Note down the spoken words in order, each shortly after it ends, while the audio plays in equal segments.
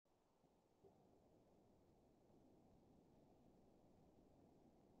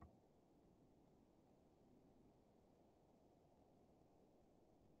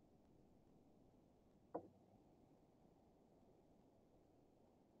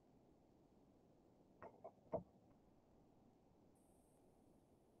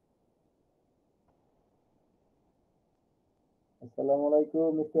আসসালামু আলাইকুম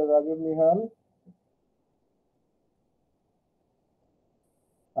মিস্টার রাগিব নিহাল।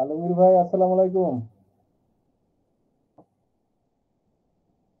 আলমগীর ভাই, আসসালামু আলাইকুম।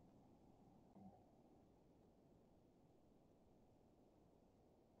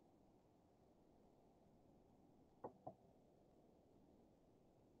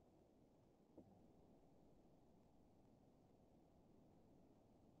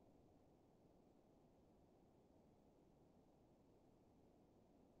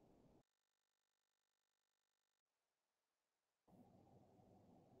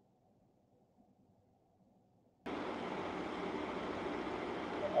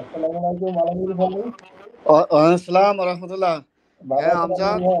 আসসালামু আলাইকুম আলমগীর ভাই। ওয়ালাইকুম রহমতুল্লাহ। ভালো হ্যাঁ আছেন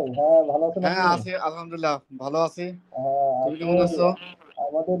আমজাদ। আলমগীর ভাই? হ্যাঁ, ভালো আছেন হ্যাঁ আপনি? আছি, আলহামদুলিল্লাহ ভালো আছি। হ্যাঁ, তুমি কেমন আসলে আছো?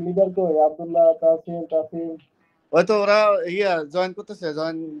 আমাদের লিডার কই? আব্দুল্লাহ, তাসিম। ওই তো ওরা জয়েন করতেছে। আচ্ছা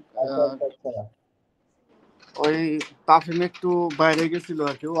আচ্ছা আচ্ছা। ওই তাফিম একটু বাইরে গেছিল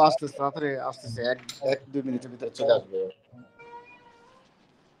আর কি, ও আসতেছে, তাড়াতাড়ি আসতেছে, এক এক দুই মিনিটের ভিতরে চলে আসবে।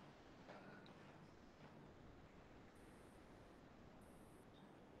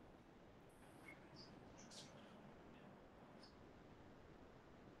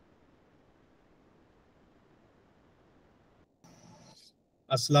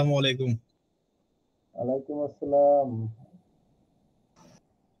 আসসালামু আলাইকুম। ওয়ালাইকুম আসসালাম।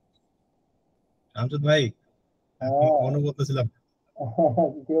 আমজাদ ভাই, হ্যাঁ। অনু বলতেছিলাম,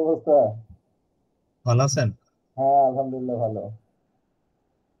 কি অবস্থা? ভালো আছেন? হ্যাঁ, আলহামদুলিল্লাহ ভালো।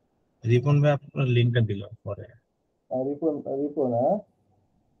 রিপন ভাই আপনার লিঙ্কটা দিল পরে। রিপন রিপন, হ্যাঁ।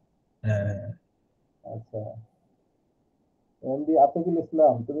 হ্যাঁ, আচ্ছা। এমডি আতিকুল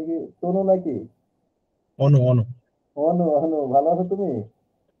ইসলাম, তুমি কি তনু নাকি? অনু অনু। অনু, অনু, ভালো আছো তুমি?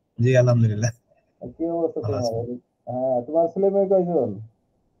 জি আলহামদুলিল্লাহ কি অবস্থা ভালো তোমার? আছি। হ্যাঁ, তোমার ছেলে মেয়ে কয়জন?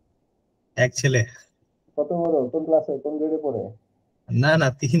 এক ছেলে। কত বড়? কোন ক্লাসে, কোন গ্রেডে পড়ে? না না,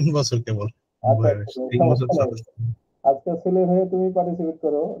 3 বছর কেবল আচ্ছা বয়স, আচ্ছা, 3 বছর সমস্যা নাই। চলতেছে। আজকাল ছেলে হয়ে তুমি পার্টিসিপেট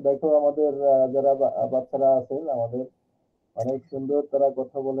করো, দেখো আমাদের যারা বাচ্চারা আছেন আমাদের, অনেক সুন্দর তারা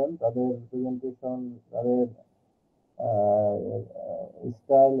কথা বলেন, তাদের প্রেজেন্টেশন, তাদের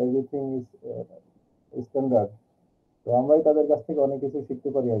স্টাইল, এভরিথিং ইজ স্ট্যান্ডার্ড। তো আমরাই তাদের কাছ থেকে অনেক কিছু শিখতে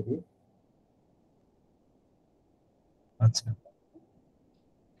পারি আর কি। আচ্ছা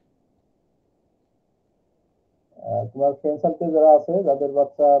তোমার ফ্রেন্ড সার্কেল যারা আছে, যাদের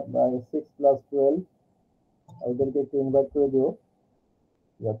বাচ্চা 6 ক্লাস 12, ওদেরকে একটু ইনভাইট করে দিও,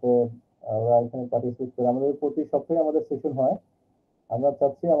 যাতে ওরা এখানে পার্টিসিপেট করে। আমাদের প্রতি সপ্তাহে আমাদের সেশন হয়। আমরা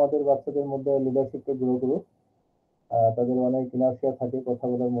চাচ্ছি আমাদের বাচ্চাদের মধ্যে লিডারশিপটা গ্রো করুক, তাদের অনেক ইনার্সিয়া থাকে কথা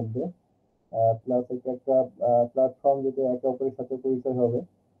বলার মধ্যে, প্লাস এটা একটা প্ল্যাটফর্ম, যেটা একে অপরের সাথে পরিচয় হবে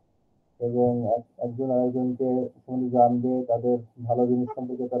এবং একজন আরেকজনকে সম্বন্ধে জানবে, তাদের ভালো জিনিস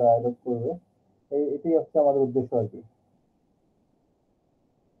সম্পর্কে তারা অ্যাডপ্ট করবে। এটাই হচ্ছে আমাদের উদ্দেশ্য আর কি।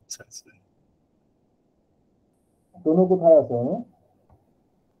 আচ্ছা আচ্ছা। তনু কোথায় আছে অনু?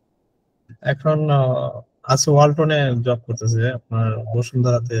 এখন আছে ওয়ালটনে, জব করতেছে আপনার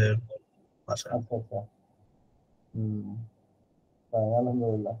বসুন্ধরাতে বাসা। আচ্ছা আচ্ছা। হুম।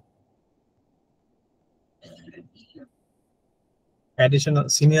 আলহামদুলিল্লাহ।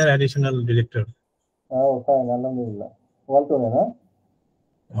 সিনিয়র অ্যাডিশনাল ডিরেক্টর ফাইন, আলহামদুলিল্লাহ। ওয়ালটনে না?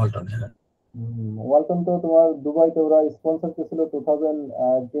 ওয়ালটনে। হ্যাঁ ওয়ালটন তো তোমার দুবাইতে ওরা স্পন্সর করেছিল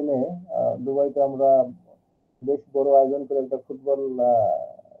 2010-এ। দুবাইতে আমরা বেশ বড় আয়োজন করে একটা ফুটবল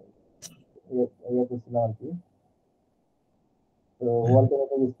ইয়ে করছিলাম আর কি। তো ওয়ালটন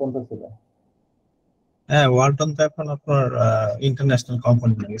একটা স্পন্সর ছিল। হ্যাঁ, ওয়ালটন তো এখন আপনার ইন্টারন্যাশনাল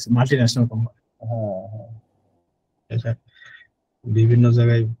কোম্পানি হয়ে গেছে, মাল্টি ন্যাশনাল কোম্পানি। হ্যাঁ হ্যাঁ। বিভিন্ন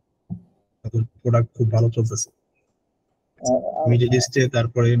জায়গায় প্রোডাক্ট খুব ভালো চলতেছে, আর মিডল ইস্টে,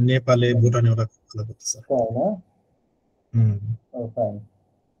 তারপরে নেপালে, ভুটানে ওরা খুব ভালো করতেছে। তাই না? হুম। Fine.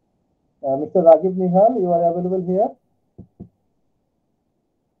 Mister Ragib Nihal, you R available here?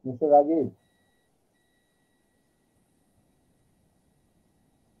 Mister Ragib,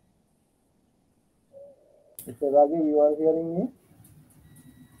 mister Ragib, you R hearing me?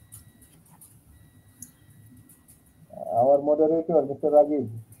 Our moderator, Mr. Ragib.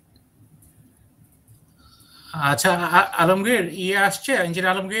 আচ্ছা, আলমগীর আসছে,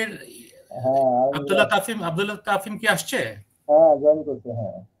 ইঞ্জিনিয়ার আলমগীর, হ্যাঁ, আব্দুল্লাহ তাফিম কি আসছে? হ্যাঁ, জয়েন করছে,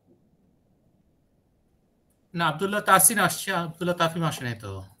 হ্যাঁ। না, আব্দুল্লাহ তাসিন আসছে, আব্দুল্লাহ তাফিম আসে নাই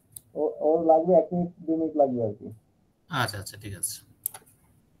তো। ওর লাগবে 1 মিনিট 2 মিনিট লাগবে আর কি। আচ্ছা আচ্ছা, ঠিক আছে।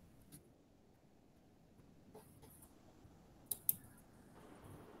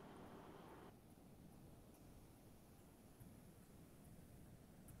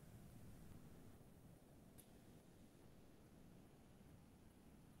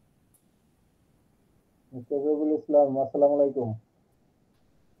 মিস্টার রবিউল ইসলাম, আসসালামু আলাইকুম।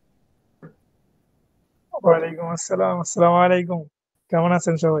 ওয়ালাইকুম আসসালাম, আসসালামু আলাইকুম। কেমন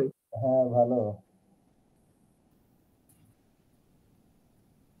আছেন সবাই? হ্যাঁ, ভালো।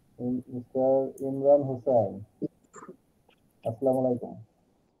 মিস্টার ইমরান হুসাইন, আসসালামু আলাইকুম।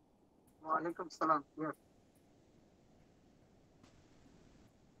 ওয়ালাইকুম সালাম।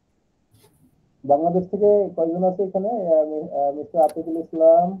 বাংলাদেশ থেকে কয়জন আছে এখানে? মিস্টার আতিকুল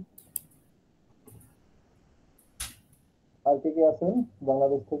ইসলাম, আর কে কে আছেন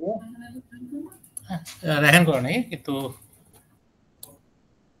বাংলাদেশ থেকে? রেহান করে নেই কিন্তু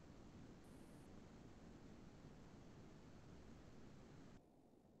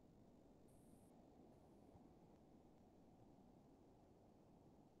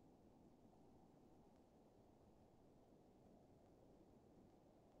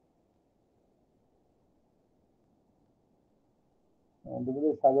দুপুরে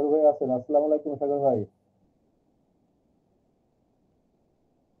সাগর ভাই আছেন, আসসালামু আলাইকুম সাগর ভাই।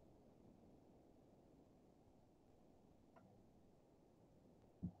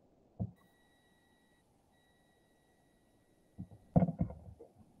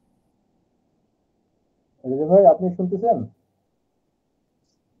 রিজা ভাই, আপনি শুনতেছেন?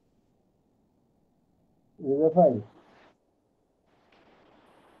 রিজা ভাই,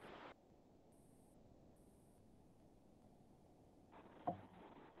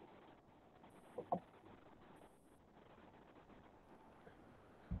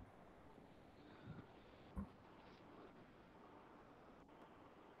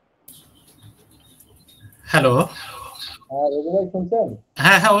 হ্যালো। হ্যাঁ রিজা ভাই শুনছেন?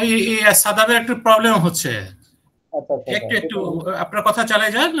 হ্যাঁ হ্যাঁ, ওই সাদাবের একটু প্রবলেম হচ্ছে। আচ্ছা আচ্ছা, একটু আপনার কথা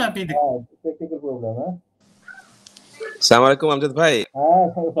চালিয়ে যান, আমি হ্যাঁ টেকনিক্যাল প্রবলেম। হ্যাঁ আসসালামু আলাইকুম আমজাদ ভাই। হ্যাঁ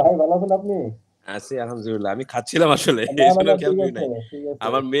ভাই, ভালো আছেন আপনি? আছি আলহামদুলিল্লাহ। আমি খাচ্ছিলাম আসলে, না এই না জন্য না, খেয়াল ঠিক করি আছে নাই। ঠিক আছে।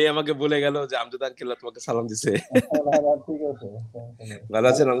 আমার মেয়ে আমাকে বলে গেল যে আমজাদ আঙ্কেল তোমাকে সালাম দিছে। না না, ঠিক আছে, সমস্যা নেই। ভালো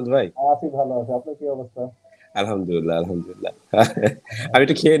আছেন আমজাদ ভাই? আছি, ভালো আছে। আপনার কি অবস্থা? আলহামদুলিল্লাহ আলহামদুলিল্লাহ। আমি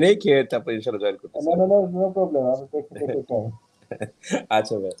একটু খেয়ে নেই, খেয়ে তারপর ইনশাআল্লাহ জয়েন করতেছি। না না না, নো প্রবলেম, আমি দেখতে চাই।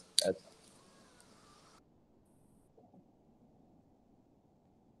 আচ্ছা ভাই, আচ্ছা।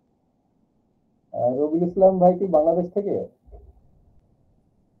 রবিউল ইসলাম ভাই কি বাংলাদেশ থেকে?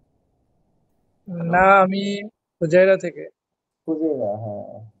 না, আমি হুজাইরা থেকে। ফুজিরা, হ্যাঁ।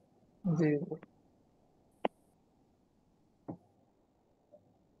 জি।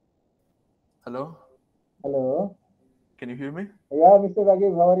 Hello, hello. can you hear me? Yeah, Mr.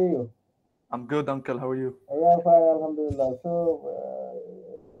 Ragib, how are you? I'm good, uncle. How are you? Yeah, fine, alhamdulillah. So,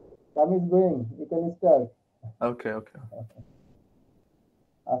 time is going. You can start. Okay.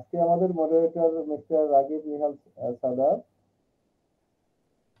 আজকে আমাদের moderator mister Ragib Nihal Shadab.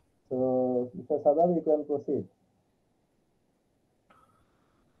 So, Mr. Sadab, you can proceed.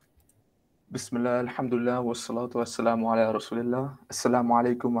 Bismillah, alhamdulillah, wassalatu wassalamu ala rasulillah. Assalamu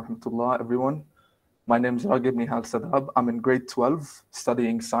alaikum wa rahmatullah, everyone. My name is Ragib Nihal Sadab. I'm in grade 12,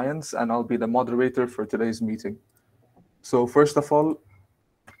 studying science, and I'll be the moderator for today's meeting. So, first of all,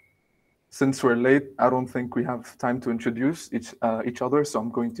 since we're late, I don't think we have time to introduce each other, so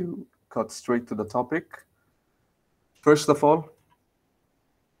I'm going to cut straight to the topic. First of all,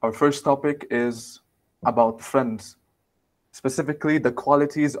 our first topic is about friends, specifically the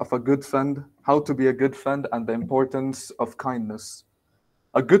qualities of a good friend, how to be a good friend, and the importance of kindness.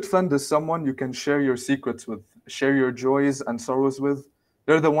 A good friend is someone you can share your secrets with, share your joys and sorrows with.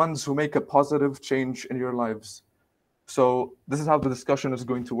 They're the ones who make a positive change in your lives. So this is how the discussion is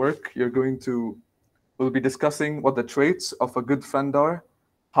going to work. We'll be discussing what the traits of a good friend are,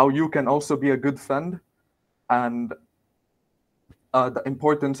 how you can also be a good friend, and the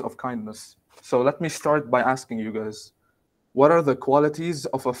importance of kindness. So let me start by asking you guys, what are the qualities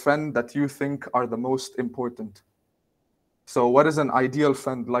of a friend that you think are the most important? So what is an ideal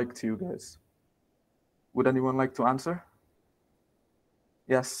friend like to you guys? Would anyone like to answer?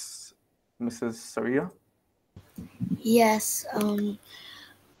 Yes, Mrs. Saria? Yes,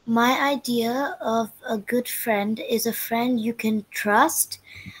 my idea of a good friend is a friend you can trust,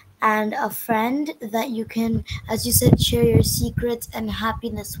 and a friend that you can, as you said, share your secrets and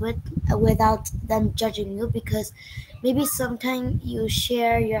happiness with without them judging you, because maybe sometimes you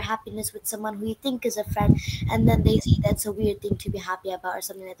share your happiness with someone who you think is a friend, and then they say that's a weird thing to be happy about or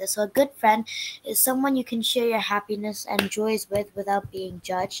something like that. So a good friend is someone you can share your happiness and joys with without being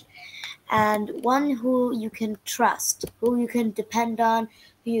judged, and one who you can trust, who you can depend on,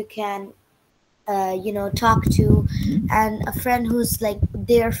 who you can talk to, and a friend who's like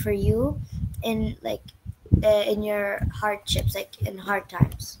there for you in in your hardships, like in hard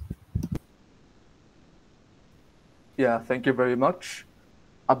times. Yeah, thank you very much.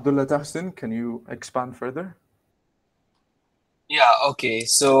 Abdullah Tahsin, can you expand further? Yeah, okay.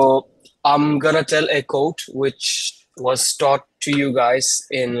 So I'm gonna tell a quote which was taught to you guys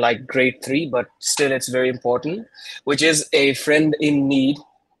in like grade 3, but still it's very important, which is a friend in need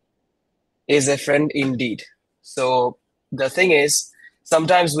is a friend indeed. So the thing is,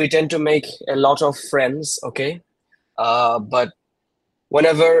 sometimes we tend to make a lot of friends, okay? But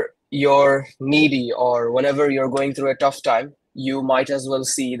whenever you're needy or whenever you're going through a tough time, you might as well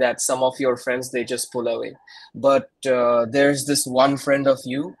see that some of your friends they just pull away. But there's this one friend of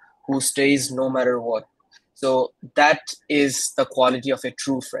you who stays no matter what. So that is the quality of a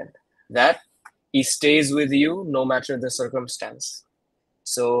true friend. That he stays with you no matter the circumstance.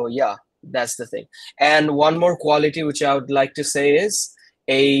 So yeah, that's the thing. And one more quality which I would like to say is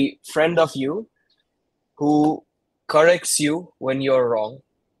a friend of you who corrects you when you're wrong.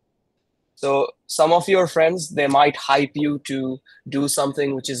 So some of your friends they might hype you to do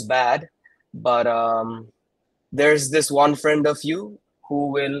something which is bad, but there's this one friend of you who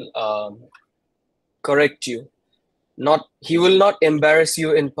will correct you. Not he will not embarrass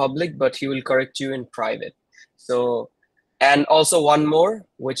you in public, but he will correct you in private. So, and also one more,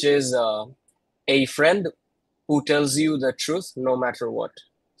 which is a friend who tells you the truth no matter what.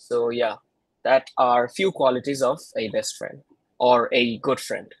 So yeah, that are few qualities of a best friend or a good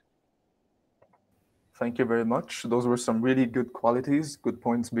friend. Thank you very much. Those were some really good qualities, good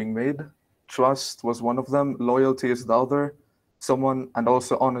points being made. Trust was one of them, loyalty is the other, someone, and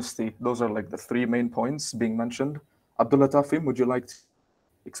also honesty. Those are like the 3 main points being mentioned. Abdullah Tafim, would you like to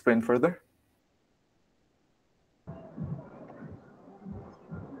explain further?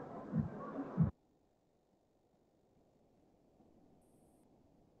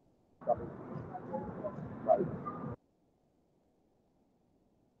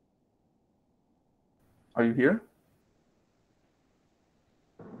 Are you here?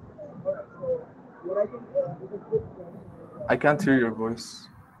 I can't hear your voice.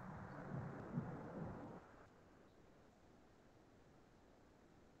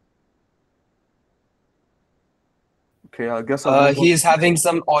 Okay, I guess I'll move on. He is having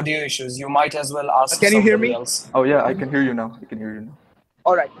some audio issues. You might as well ask Can you hear somebody me? else. Oh yeah, I can hear you now. I can hear you now.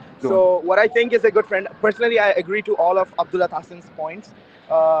 All right. Go So what I think is a good friend. Personally, I agree to all of Abdullah Hassan's points.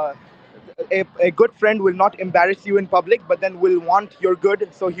 A good friend will not embarrass you in public, but then will want your good,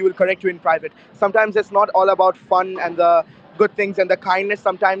 so he will correct you in private. Sometimes it's not all about fun and the good things and the kindness.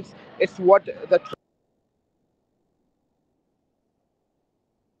 Sometimes it's what the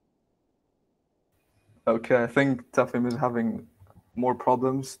Okay, I think Tafim is having more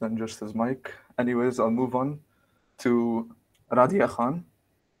problems than just his mic. Anyways, I'll move on to Radia Khan.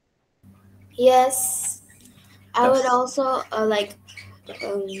 Yes, I would Yes. also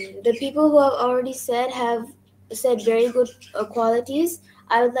the people who have already have said very good qualities.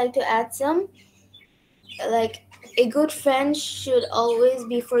 I would like to add some. Like a good friend should always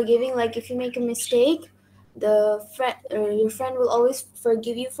be forgiving. Like if you make a mistake, your friend will always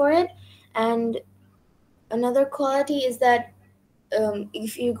forgive you for it. And another quality is that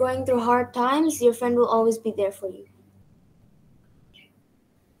if you're going through hard times, your friend will always be there for you.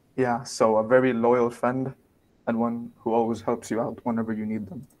 Yeah, so a very loyal friend and one who always helps you out whenever you need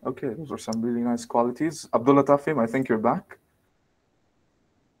them. Okay, those are some really nice qualities. Abdullah Tafim, I think you're back.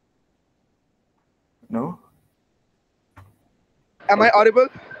 No? Am I audible?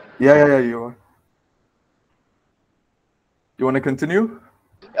 Yeah, you are. You want to continue?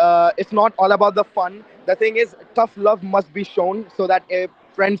 It's not all about the fun. The thing is, tough love must be shown so that a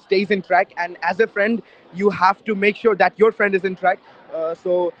friend stays in track. And as a friend, you have to make sure that your friend is in track.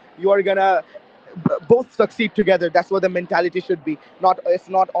 So you are gonna both succeed together. That's what the mentality should be. It's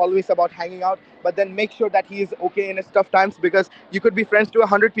not always about hanging out, but then make sure that he is okay in his tough times, because you could be friends to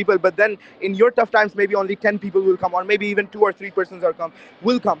 100 people, but then in your tough times maybe only 10 people will come, or maybe even 2 or 3 persons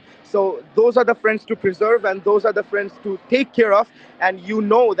will come. So those are the friends to preserve, and those are the friends to take care of. And you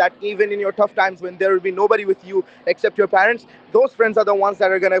know that even in your tough times, when there will be nobody with you except your parents, those friends are the ones that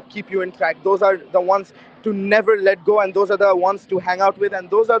are going to keep you in track. Those are the ones to never let go, and those are the ones to hang out with, and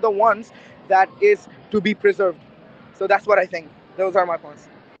those are the ones that is to be preserved. So that's what I think. Those are my points.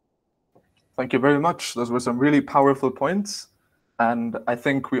 Thank you very much. Those were some really powerful points. And I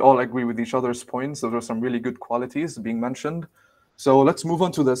think we all agree with each other's points. Those are some really good qualities being mentioned. So let's move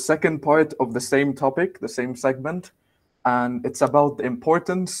on to the second part of the same topic, the same segment. And it's about the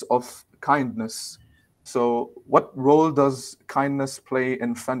importance of kindness. So, what role does kindness play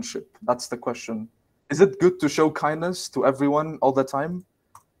in friendship? That's the question. Is it good to show kindness to everyone all the time?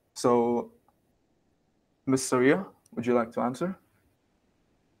 So, Ms. Saria, would you like to answer?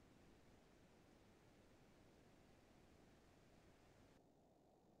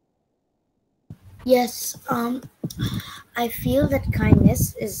 Yes, I feel that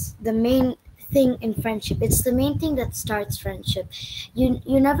kindness is the main thing in friendship. It's the main thing that starts friendship.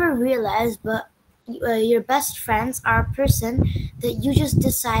 You never realize, but your best friends are a person that you just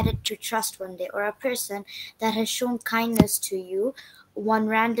decided to trust one day, or a person that has shown kindness to you one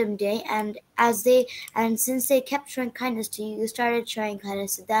random day, and since they kept showing kindness to you, you started showing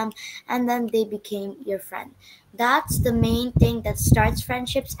kindness to them, and then they became your friend. That's the main thing that starts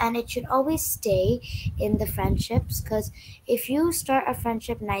friendships, and it should always stay in the friendships, because if you start a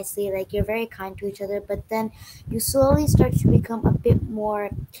friendship nicely, like you're very kind to each other, but then you slowly start to become a bit more,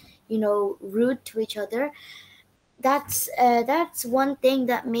 rude to each other. That's one thing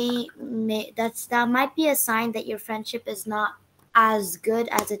that that might be a sign that your friendship is not as good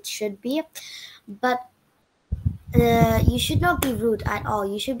as it should be. But you should not be rude at all.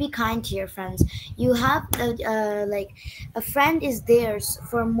 You should be kind to your friends. You have like a friend is theirs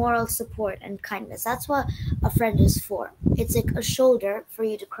for moral support and kindness. That's what a friend is for. It's like a shoulder for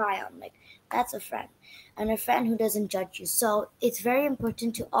you to cry on. Like, that's a friend, and a friend who doesn't judge you. So it's very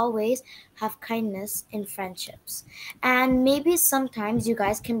important to always have kindness in friendships. And maybe sometimes you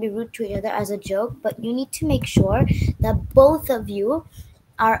guys can be rude to each other as a joke, but you need to make sure that both of you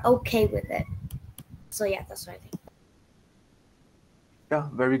are okay with it. So yeah, that's what I think. Yeah,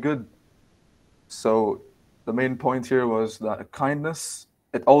 very good. So the main point here was that kindness,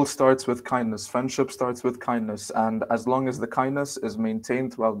 it all starts with kindness. Friendship starts with kindness. And as long as the kindness is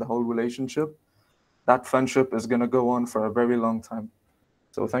maintained throughout the whole relationship, that friendship is going to go on for a very long time.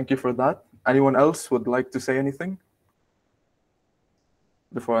 So thank you for that. Anyone else would like to say anything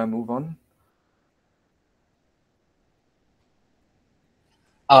before I move on?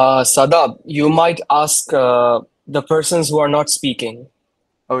 Sadab, you might ask the persons who are not speaking.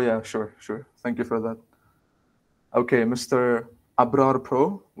 Oh yeah, sure. Thank you for that. Okay, Mr. Abrar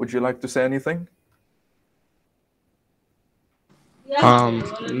Pro, would you like to say anything?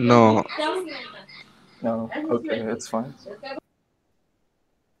 No. No, okay, it's fine.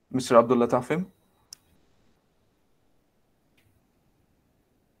 Mr. Abdullah Tafim?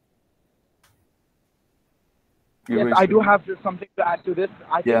 Yes, I do have something to add to this.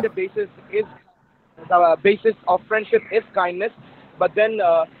 I think the basis of friendship is kindness, but then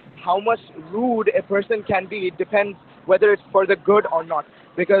how much rude a person can be, it depends whether it's for the good or not.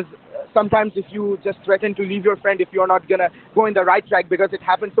 Because sometimes if you just threaten to leave your friend if you're not gonna go in the right track, because it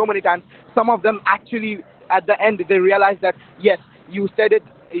happens so many times, some of them actually at the end they realize that yes, you said it,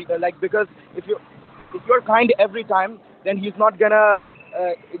 because if you're kind every time, then he's gonna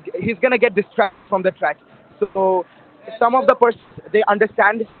get distracted from the track. So some of the persons they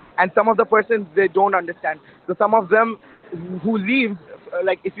understand, and some of the persons they don't understand. So some of them who leave,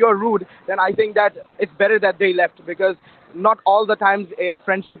 if you're rude, then I think that it's better that they left, because not all the times a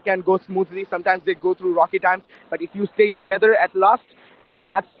friendship can go smoothly. Sometimes they go through rocky times, but if you stay together at last,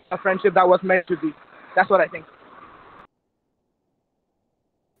 that's a friendship that was meant to be. That's what I think.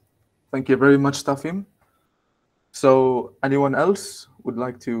 Thank you very much, Tafim. So anyone else would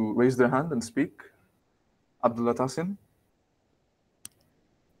like to raise their hand and speak? Abdullah Tasin?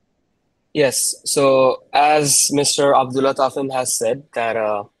 Yes. So as Mr. Abdullah Tafim has said, that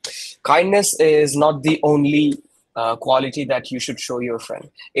kindness is not the only quality that you should show your friend.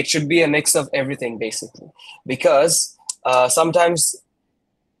 It should be a mix of everything, basically, because sometimes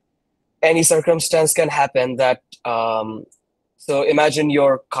any circumstance can happen that. So imagine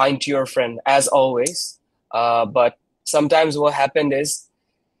you're kind to your friend as always, but sometimes what happened is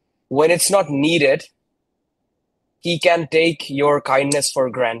when it's not needed, he can take your kindness for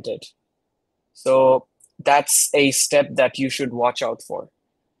granted. So that's a step that you should watch out for,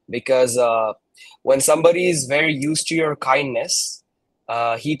 because when somebody is very used to your kindness,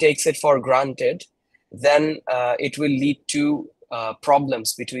 he takes it for granted, then it will lead to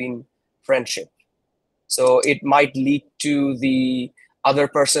problems between friendship. So it might lead to the other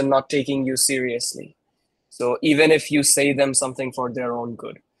person not taking you seriously. So even if you say them something for their own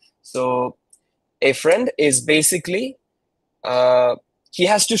good. So a friend is basically, he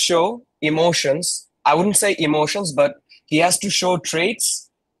has to show emotions. I wouldn't say emotions, but he has to show traits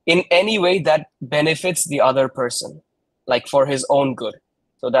in any way that benefits the other person, like for his own good.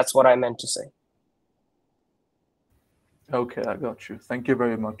 So that's what I meant to say. Okay, I got you. Thank you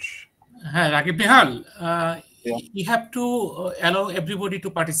very much. Ragib Nihal, you have to allow everybody to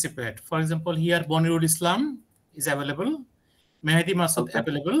participate. For example, here Bonirul Islam is available, Mehdi Masood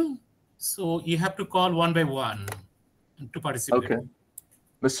available. So you have to call one by one to participate. Okay.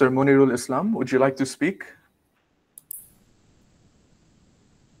 Mr. Munirul Islam, would you like to speak?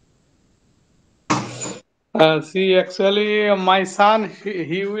 See, actually, my son,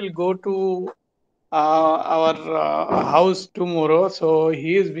 he will go to our house tomorrow. So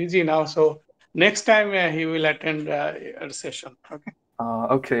he is busy now. So next time he will attend your session. Okay.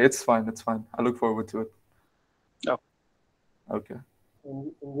 Okay, it's fine. It's fine. I look forward to it. Oh. Okay.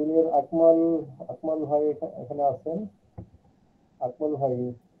 Engineer আকমাল ভাই এখানে আছেন আকমাল ভাই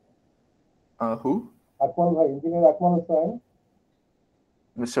Who? আকমাল ভাই engineer আকমাল Hossain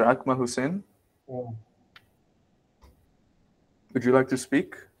Mr. Akmal Hussain. Yeah. Would you like to speak?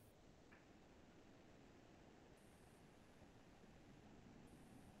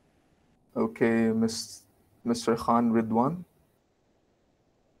 Okay, Mr. Khan Ridwan.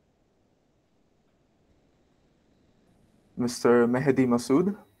 Mr. Mehdi Masood.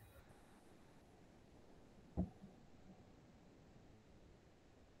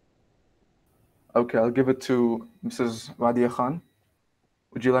 Okay, I'll give it to Mrs. Radia Khan.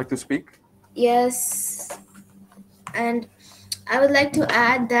 Would you like to speak? Yes, and I would like to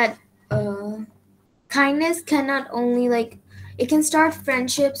add that kindness cannot only it can start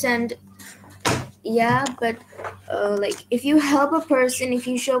friendships and but if you help a person, if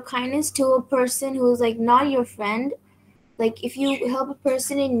you show kindness to a person who is not your friend, if you help a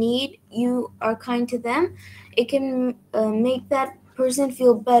person in need, you are kind to them, it can make that person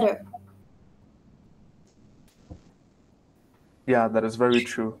feel better. Yeah, that is very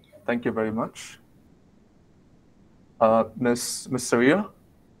true. Thank you very much. Miss Saria,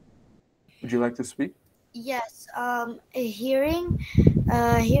 would you like to speak? Yes, hearing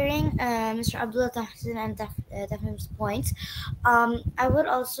Mr. Abdullah Tahsin and Tafhim's points, I would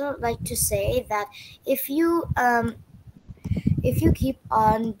also like to say that if you keep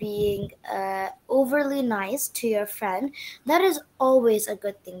on being overly nice to your friend, that is always a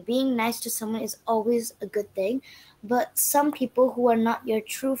good thing. Being nice to someone is always a good thing. But some people who are not your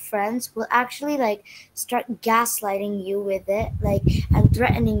true friends will actually start gaslighting you with it, and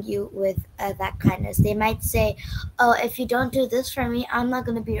threatening you with that kindness. They might say, oh, if you don't do this for me, I'm not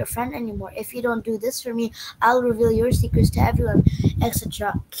going to be your friend anymore. If you don't do this for me, I'll reveal your secrets to everyone,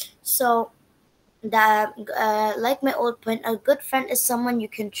 etc. So that like my old point, a good friend is someone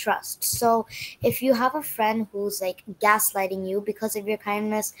you can trust. So if you have a friend who's gaslighting you because of your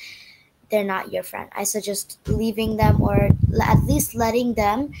kindness, they're not your friend. I suggest leaving them, or at least letting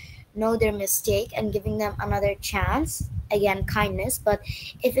them know their mistake and giving them another chance. Again, kindness. But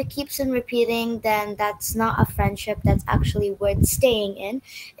if it keeps on repeating, then that's not a friendship that's actually worth staying in.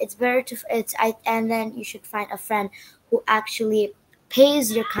 It's better to and then you should find a friend who actually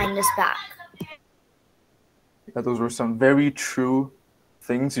pays your kindness back. Yeah, those were some very true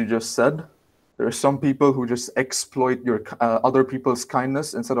things you just said. There are some people who just exploit your other people's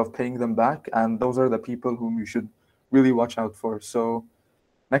kindness instead of paying them back, and those are the people whom you should really watch out for. So,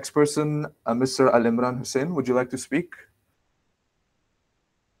 next person, Mr. Al Imran Hussain, would you like to speak?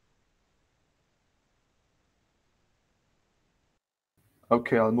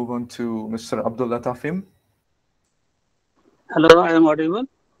 Okay, I'll move on to Mr. Abdullah Tafim. Hello, I am audible.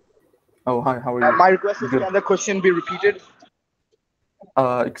 Oh, hi, how are you? My request is, can the question be repeated?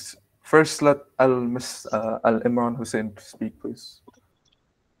 First, let Al Imran Hussain speak, please.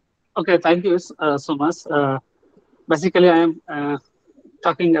 Okay, thank you so much. Basically, I am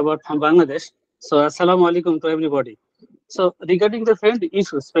talking about from Bangladesh. So, assalamu alaikum to everybody. So, regarding the friend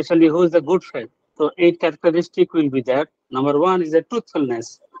issue, especially who is a good friend, so 8 characteristics will be there. Number 1 is the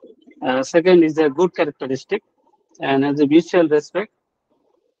truthfulness. Second is a good characteristic, and as a mutual respect,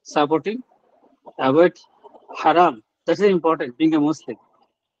 supporting, avoid haram. That is important, being a Muslim.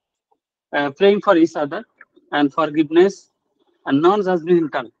 Praying for each other, and forgiveness, and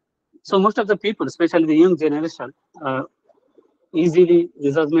non-judgmental. So most of the people, especially the young generation, easily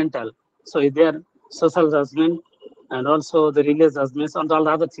judgmental. So their social judgment and also the religious judgments and all the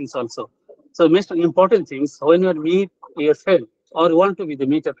other things also. So most important things, when you meet your friend or want to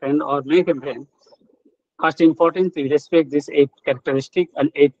meet a friend or make a friend, first important to respect these 8 characteristics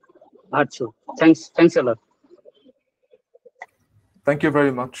and 8 virtue. Thanks a lot. Thank you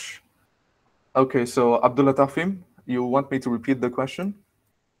very much. Okay, so Abdullah Tafim, you want me to repeat the question?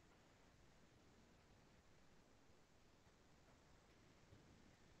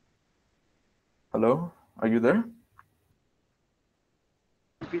 Hello, are you there?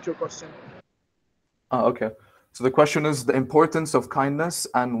 Repeat your question. Okay. So the question is the importance of kindness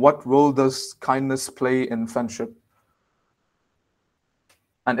and what role does kindness play in friendship?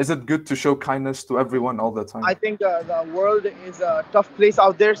 And is it good to show kindness to everyone all the time? I think the world is a tough place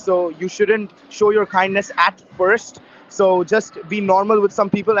out there, so you shouldn't show your kindness at first. So just be normal with some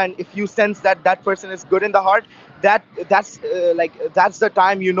people, and if you sense that that person is good in the heart, that's the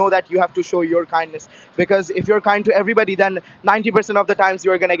time you know that you have to show your kindness. Because if you're kind to everybody, then 90% of the times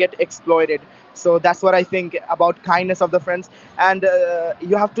you're gonna get exploited. So that's what I think about kindness of the friends. And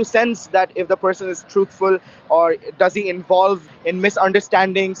you have to sense that if the person is truthful, or does he involve in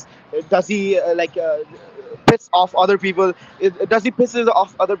misunderstandings, does he piss off other people, does he pisses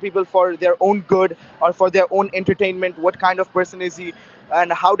off other people for their own good or for their own entertainment, what kind of person is he,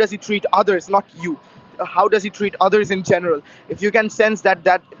 and how does he treat others, not you, how does he treat others in general. If you can sense that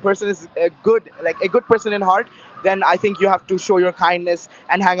that person is a good person in heart, then I think you have to show your kindness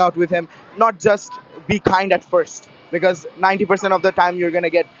and hang out with him, not just be kind at first, because 90% of the time you're going to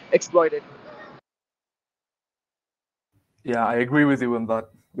get exploited. Yeah, I agree with you on that.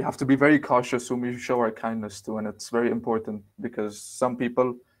 We have to be very cautious whom we show our kindness to, and it's very important because some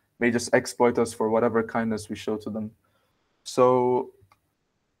people may just exploit us for whatever kindness we show to them. So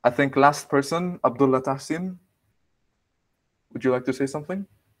I think last person, Abdullah Tahsin, would you like to say something?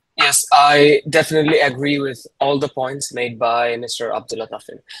 Yes, I definitely agree with all the points made by Mr. Abdullah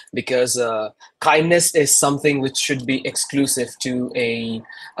Tafin, because kindness is something which should be exclusive to a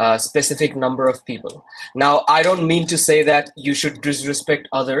specific number of people. Now, I don't mean to say that you should disrespect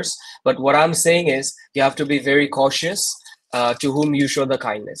others, but what I'm saying is you have to be very cautious to whom you show the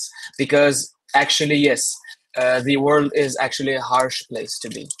kindness, because actually, yes, the world is actually a harsh place to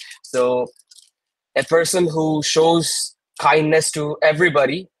be. So a person who shows kindness to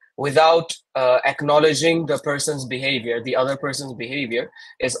everybody without acknowledging the person's behavior, the other person's behavior,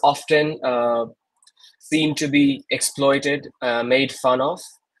 is often seen to be exploited, made fun of.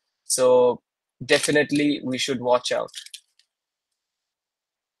 So definitely we should watch out.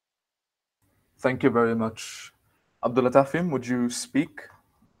 Thank you very much. Abdullah Tafim, would you speak?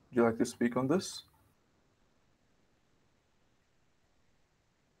 Would you like to speak on this?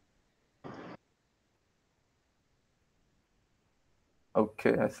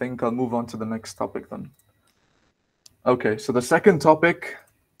 Okay, I think I'll move on to the next topic then. Okay, so the second topic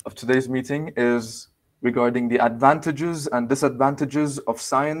of today's meeting is regarding the advantages and disadvantages of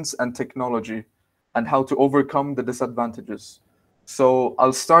science and technology and how to overcome the disadvantages. So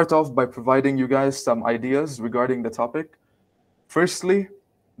I'll start off by providing you guys some ideas regarding the topic. Firstly,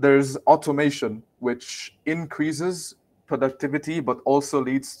 there's automation, which increases productivity but also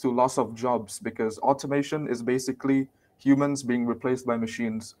leads to loss of jobs, because automation is basically humans being replaced by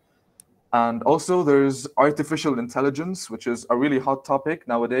machines. And also there's artificial intelligence, which is a really hot topic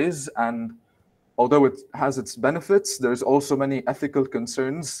nowadays. And although it has its benefits, there's also many ethical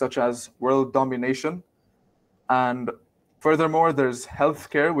concerns, such as world domination. And furthermore, there's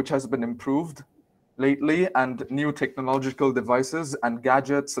healthcare, which has been improved lately, and new technological devices and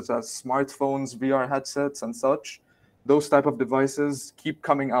gadgets such as smartphones, VR headsets, and such. Those type of devices keep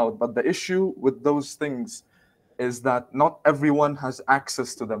coming out. But the issue with those things is that not everyone has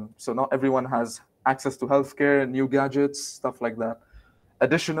access to them. So not everyone has access to healthcare, new gadgets, stuff like that.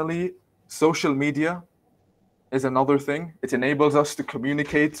 Additionally, social media is another thing. It enables us to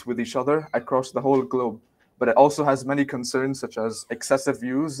communicate with each other across the whole globe, but it also has many concerns such as excessive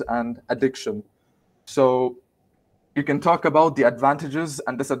use and addiction. So you can talk about the advantages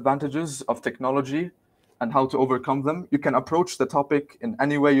and disadvantages of technology and how to overcome them. You can approach the topic in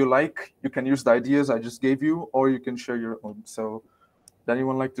any way you like. You can use the ideas I just gave you, or you can share your own. So does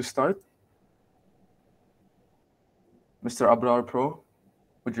anyone like to start? Mr. Abrar Pro,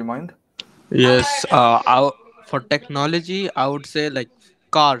 would you mind? Yes, for technology, I would say like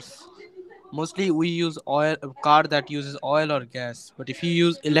cars. Mostly we use oil, a car that uses oil or gas. But if you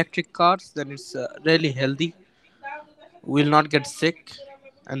use electric cars, then it's really healthy. We'll not get sick,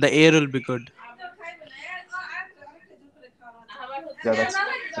 and the air will be good. Yeah, that's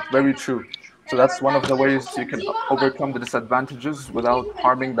very true. So that's one of the ways you can overcome the disadvantages without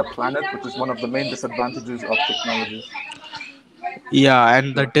harming the planet, which is one of the main disadvantages of technology. Yeah,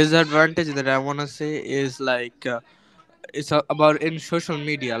 and the Yeah. disadvantage that I wanna say is like it's about in social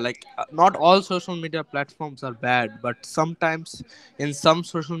media. Like not all social media platforms are bad, but sometimes in some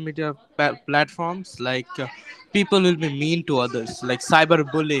social media platforms, people will be mean to others, like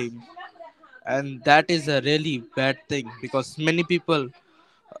cyberbullying, and that is a really bad thing because many people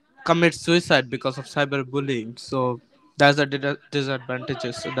commit suicide because of cyberbullying. So that's the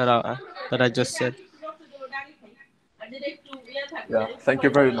disadvantages that I just said. Yeah, thank you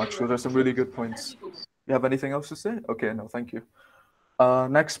very much. Those are some really good points. You have anything else to say? Okay, no, thank you.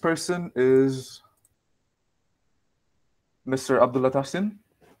 Next person is Mr. Abdullah Tahsin.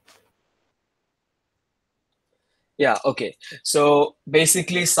 Yeah, okay. So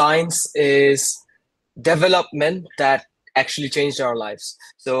basically, science is development that actually changed our lives.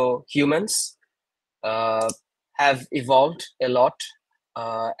 So humans have evolved a lot,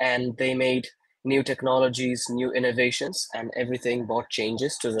 and they made new technologies, new innovations, and everything brought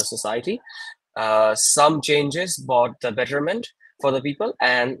changes to the society. Some changes brought the betterment for the people,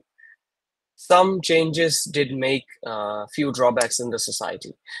 and some changes did make few drawbacks in the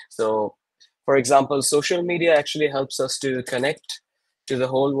society. So, for example, social media actually helps us to connect to the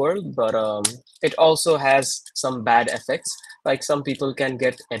whole world, but it also has some bad effects. Like some people can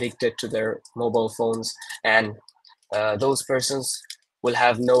get addicted to their mobile phones, and those persons will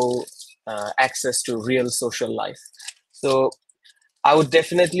have no access to real social life. So I would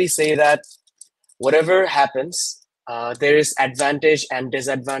definitely say that whatever happens, there is advantage and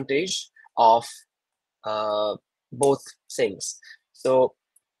disadvantage of both things. So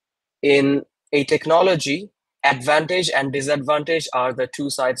in a technology, advantage and disadvantage are the two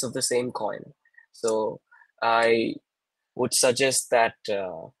sides of the same coin. So I would suggest that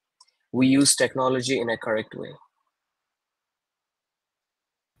we use technology in a correct way.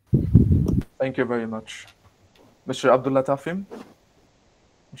 Thank you very much. Mr. Abdullah Tafim,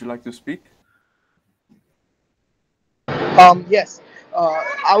 would you like to speak? Yes,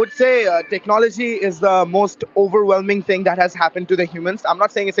 I would say technology is the most overwhelming thing that has happened to the humans. I'm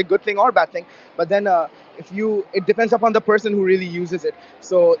not saying it's a good thing or bad thing, but then it depends upon the person who really uses it.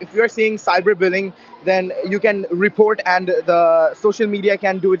 So if you're seeing cyberbullying, then you can report, and the social media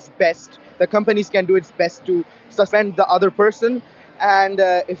can do its best. The companies can do its best to suspend the other person. And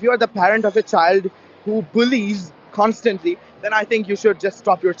if you are the parent of a child who bullies constantly, then I think you should just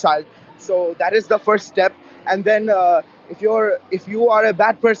stop your child. So that is the first step. And then if you are a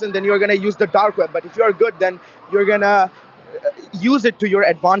bad person, then you're gonna use the dark web. But if you're good, then you're gonna use it to your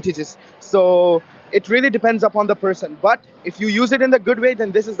advantages. So it really depends upon the person. But if you use it in the good way,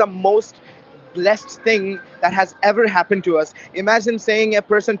 then this is the most blessed thing that has ever happened to us. Imagine saying a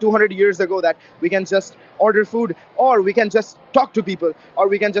person 200 years ago that we can just order food, or we can just talk to people, or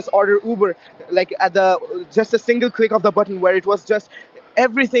we can just order Uber, like at the just a single click of the button, where it was just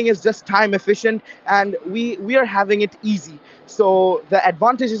everything is just time efficient, and we are having it easy. So the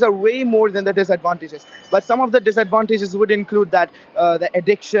advantages are way more than the disadvantages. But some of the disadvantages would include that the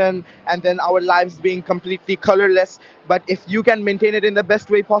addiction, and then our lives being completely colorless. But if you can maintain it in the best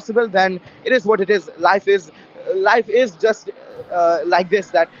way possible, then it is what it is. Life is just like this,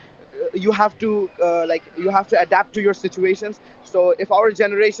 that you have to you have to adapt to your situations. So if our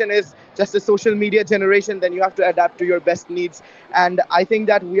generation is just a social media generation, then you have to adapt to your best needs. And I think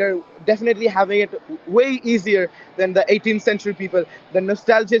that we are definitely having it way easier than the 18th century people. The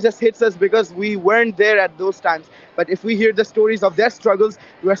nostalgia just hits us because we weren't there at those times. But if we hear the stories of their struggles,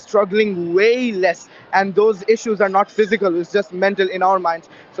 we are struggling way less. And those issues are not physical, it's just mental in our minds.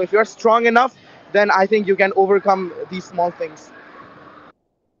 So if you're strong enough, then I think you can overcome these small things.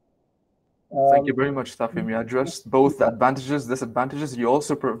 Thank you very much, Tafim. You addressed both the advantages, disadvantages. You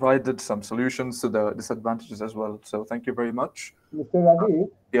also provided some solutions to the disadvantages as well. So thank you very much. Mr.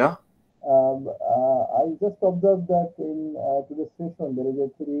 Rabi, Yeah. I just observed that in today's session there is a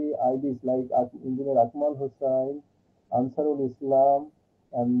three IDs like Engineer Akmal Hussain, Ansarul Islam,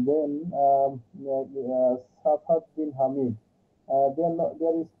 and then Safat bin Hamid.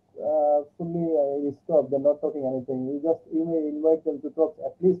 There is fully stopped. They're not talking anything. You may invite them to talk.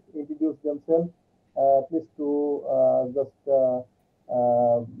 At least introduce themselves. At least to just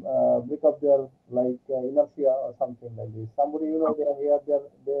break up their inertia or something like this. Somebody they are here.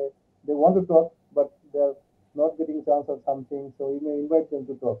 They want to talk, but they're not getting chance or something. So you may invite them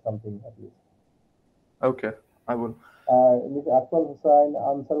to talk something at least. Okay, I will. This Akmal Hussain,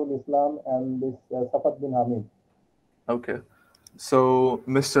 Ansarul Islam, and this Safat bin Hamid. Okay. So,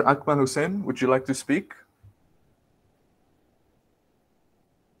 Mr. Akmal Hussain, would you like to speak?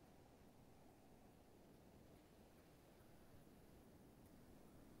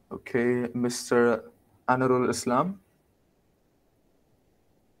 Okay, Mr. Anarul Islam.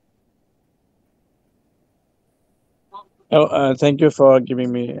 Oh, thank you for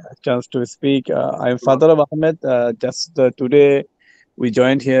giving me a chance to speak. I'm Father of Ahmed. Just today we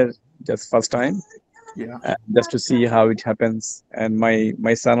joined here just first time. Yeah. Just to see how it happens. And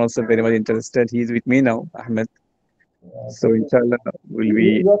my son also very much interested. He's with me now, Ahmed. So inshallah will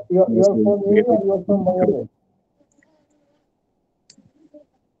be. You're from here or you're from Bangladesh?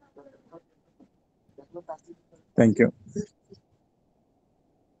 Thank you.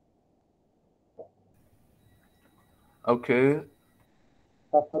 Okay.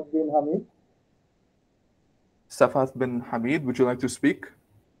 Safat bin Hamid. Safat bin Hamid, would you like to speak?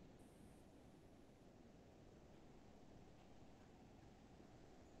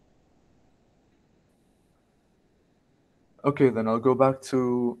 Okay, then I'll go back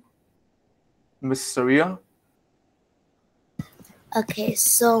to Miss Saria. Okay,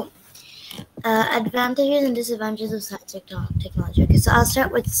 so advantages and disadvantages of technology. Okay, so I'll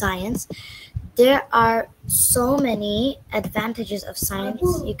start with science. There are so many advantages of science.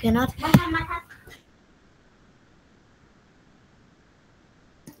 You cannot.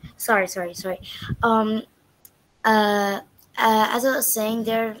 Sorry. Um, as I was saying,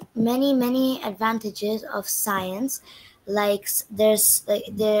 there are many advantages of science. Like there's like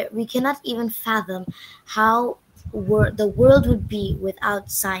there we cannot even fathom how the world would be without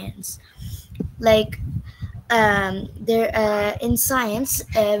science. Like there in science,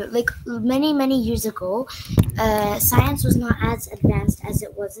 like many years ago, science was not as advanced as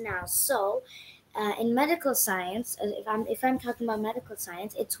it was now. So in medical science, if I'm talking about medical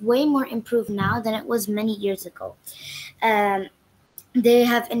science, it's way more improved now than it was many years ago. um, they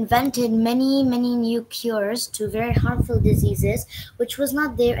have invented many new cures to very harmful diseases which was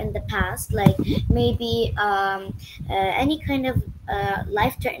not there in the past, like maybe any kind of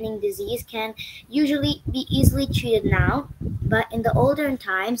life-threatening disease can usually be easily treated now, but in the older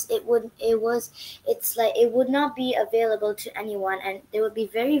times it's like it would not be available to anyone, and there would be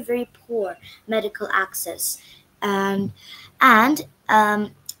very poor medical access. And and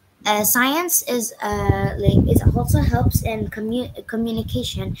science is like it also helps in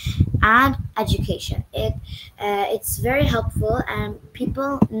communication and education. It's very helpful, and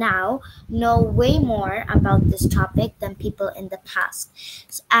people now know way more about this topic than people in the past.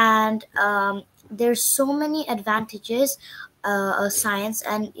 And there's so many advantages of science,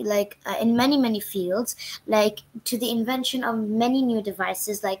 and like in many fields, like to the invention of many new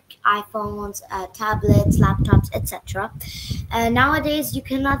devices like iPhones, tablets, laptops, etc. Nowadays you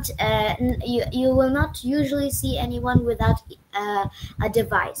will not usually see anyone without a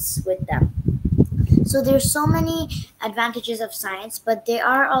device with them. So there's so many advantages of science, but there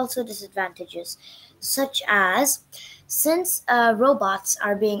are also disadvantages, such as since robots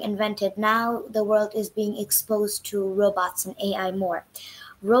are being invented now, the world is being exposed to robots and AI more.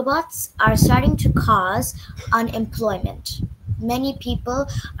 Robots are starting to cause unemployment. Many people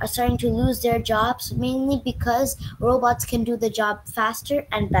are starting to lose their jobs mainly because robots can do the job faster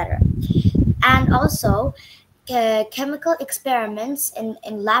and better. And also, chemical experiments in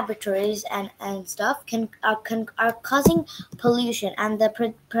laboratories and stuff are causing pollution, and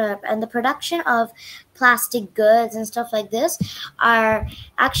the production of plastic goods and stuff like this are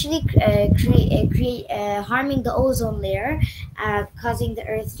actually harming the ozone layer, causing the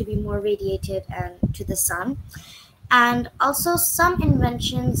earth to be more radiated and to the sun. And also, some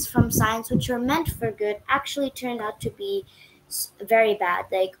inventions from science which were meant for good actually turned out to be very bad,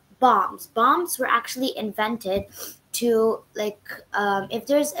 like bombs were actually invented to like if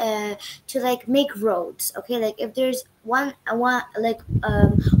there's a to like make roads. Okay, like if there's one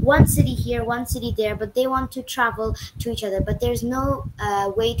city here, one city there, but they want to travel to each other, but there's no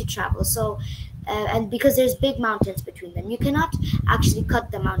way to travel. So and because there's big mountains between them, you cannot actually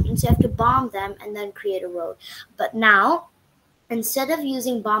cut the mountains, you have to bomb them and then create a road. But now, instead of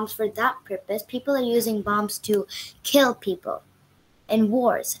using bombs for that purpose, people are using bombs to kill people in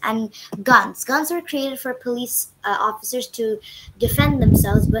wars. And guns were created for police officers to defend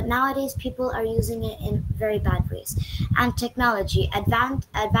themselves, but nowadays people are using it in very bad ways. And technology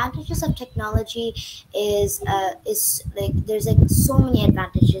advantages of technology is like there's like so many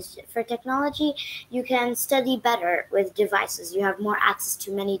advantages for technology. You can study better with devices, you have more access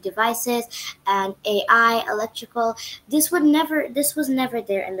to many devices, and AI, electrical. This was never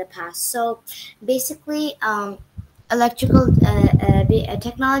there in the past. So basically, electrical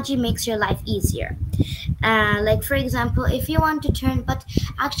technology makes your life easier. Like for example, if you want to turn, but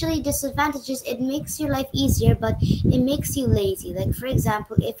actually disadvantages, it makes your life easier but it makes you lazy. Like for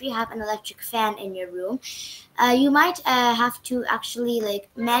example, if you have an electric fan in your room, you might have to actually like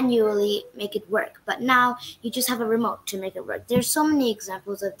manually make it work, but now you just have a remote to make it work. There's so many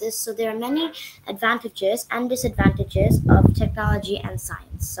examples of this. So there are many advantages and disadvantages of technology and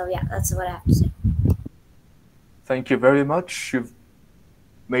science. So yeah, that's what I have to say. Thank you very much. You've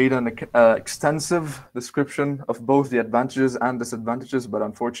made an extensive description of both the advantages and disadvantages, but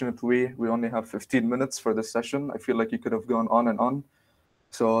unfortunately, we only have 15 minutes for this session. I feel like you could have gone on and on.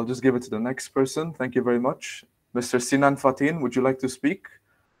 So I'll just give it to the next person. Thank you very much. Mr. Sinan Fatin, would you like to speak?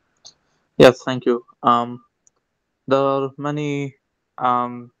 Yes, thank you. There are many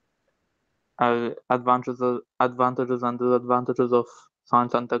advantages and disadvantages of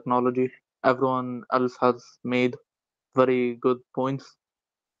science and technology. Everyone else has made very good points,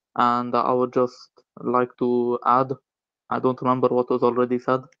 and I would just like to add, I don't remember what was already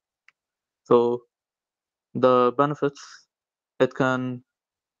said. So the benefits it can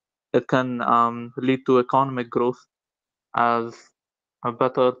lead to economic growth as a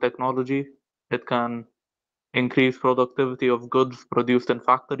better technology. It can increase productivity of goods produced in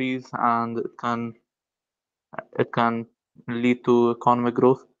factories, and it can lead to economic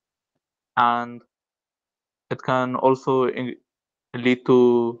growth, and it can also lead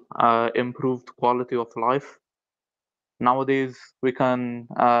to improved quality of life. Nowadays, we can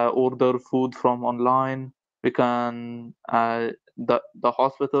order food from online. We can the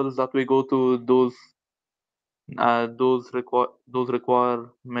hospitals that we go to, those require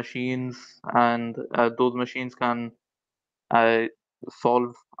machines, and those machines can uh,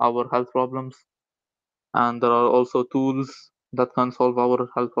 solve our health problems. And there are also tools that can solve our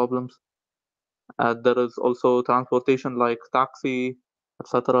health problems. There is also transportation like taxi,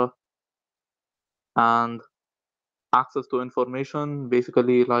 etc., and access to information,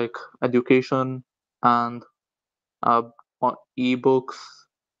 basically like education and uh, e-books,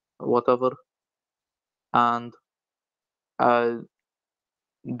 whatever. And uh,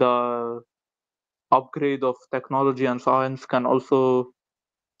 the upgrade of technology and science can also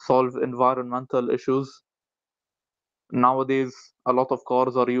solve environmental issues. Nowadays, a lot of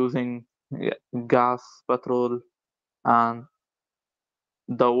cars are using gas, petrol, and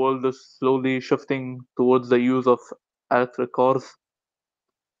the world is slowly shifting towards the use of electric cars,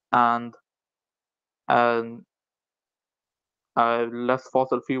 and and less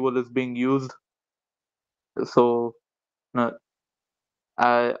fossil fuel is being used. So uh,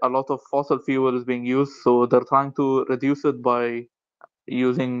 a lot of fossil fuel is being used, so they're trying to reduce it by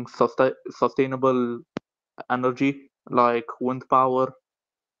using sustainable energy like wind power,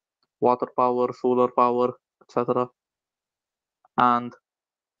 water power, solar power, etc. And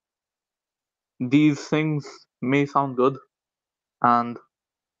these things may sound good, and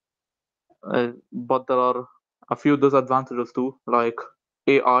but there are a few disadvantages too, like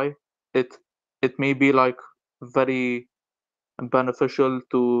AI. It it may be like very beneficial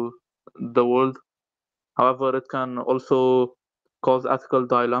to the world. However, it can also cause ethical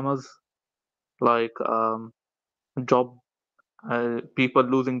dilemmas, like job people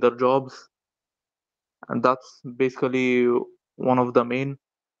losing their jobs, and that's basically one of the main.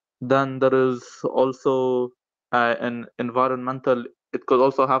 Then there is also an environmental. It could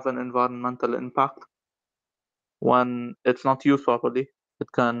also have an environmental impact when it's not used properly.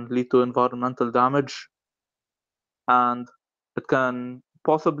 It can lead to environmental damage, and it can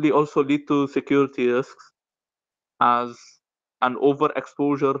possibly also lead to security risks, as an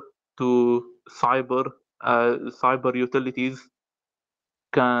overexposure to cyber utilities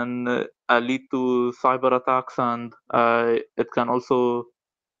can lead to cyber attacks, and it can also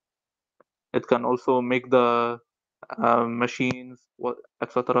make the machines,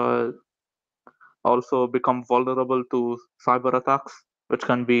 etc., also become vulnerable to cyber attacks, which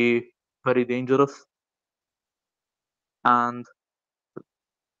can be very dangerous. And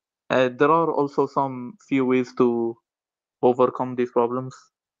there are also some few ways to overcome these problems,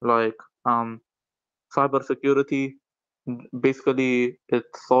 like cybersecurity. Basically, it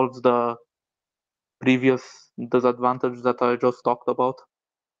solves the previous disadvantage that I just talked about.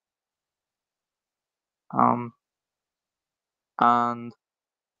 Um, and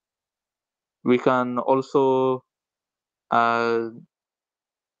we can also uh,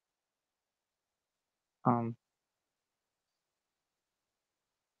 um,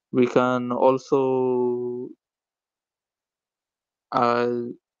 we can also uh,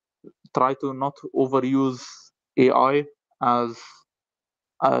 try to not overuse AI, as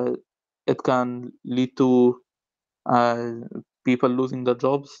uh, it can lead to uh, people losing their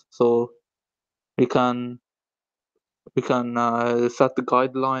jobs. So we can set the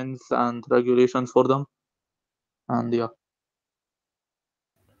guidelines and regulations for them. And yeah.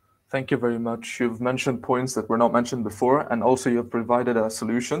 Thank you very much. You've mentioned points that were not mentioned before, and also you've provided a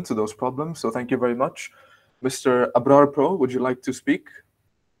solution to those problems. So thank you very much. Mr. Abrar Pro, would you like to speak?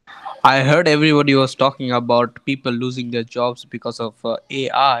 I heard everybody was talking about people losing their jobs because of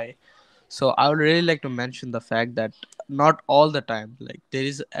AI. So I would really like to mention the fact that not all the time, like there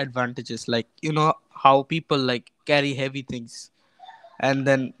is advantages. Like how people like carry heavy things, and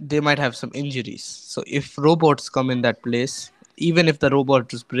then they might have some injuries. So if robots come in that place, even if the robot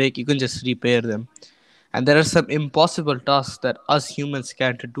just break, you can just repair them. And there are some impossible tasks that us humans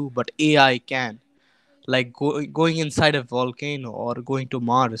can't do, but AI can, like going inside a volcano or going to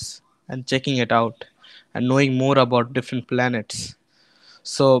Mars and checking it out and knowing more about different planets.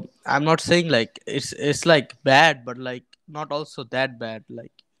 So I'm not saying like it's like bad, but like not also that bad.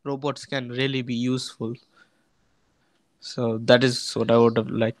 Like robots can really be useful. So that is what I would have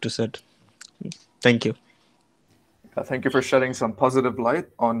liked to said. Thank you. Thank you for shedding some positive light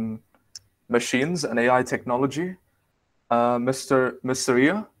on machines and AI technology. Miss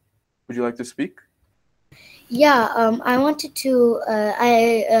Saria, would you like to speak? Yeah, I wanted to.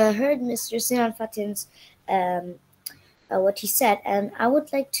 I heard Mr. Sinan Fatin's what he said, and I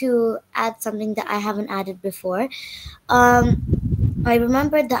would like to add something that I haven't added before. I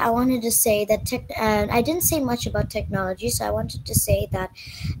remembered that I wanted to say that I didn't say much about technology, so I wanted to say that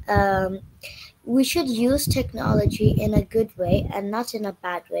um, we should use technology in a good way and not in a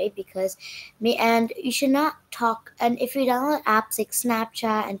bad way, because and you should not talk, and if you download apps like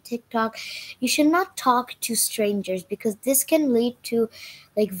Snapchat and TikTok, you should not talk to strangers, because this can lead to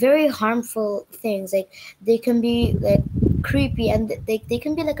like very harmful things. Like they can be like creepy, and they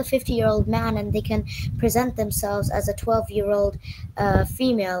can be like a 50-year-old man, and they can present themselves as a 12-year-old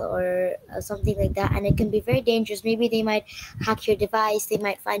female or something like that, and it can be very dangerous. Maybe they might hack your device, they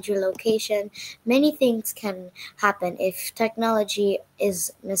might find your location. Many things can happen if technology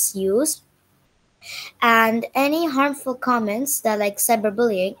is misused. And any harmful comments, that like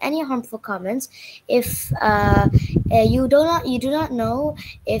cyberbullying, any harmful comments, if you do not know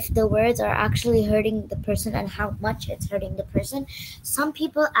if the words are actually hurting the person and how much it's hurting the person. Some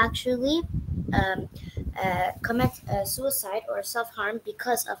people actually um, commit suicide or self-harm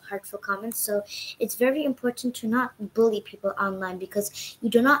because of hurtful comments. So it's very important to not bully people online, because you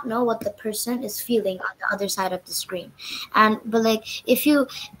do not know what the person is feeling on the other side of the screen. And but like if you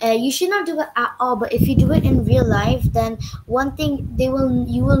should not do it at all, but if you do it in real life, then one thing you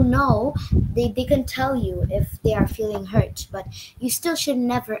will know, they can tell you if they are feeling hurt. But you still should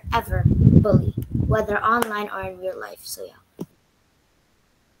never ever bully, whether online or in real life. So yeah.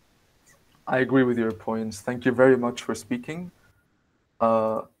 I agree with your points. Thank you very much for speaking.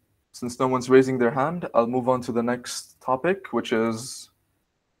 Since no one's raising their hand, I'll move on to the next topic, which is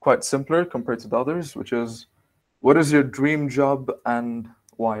quite simpler compared to the others, which is, what is your dream job and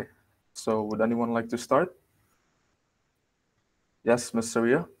why? So would anyone like to start? Yes, Miss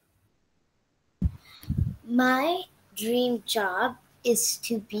Saria? My dream job is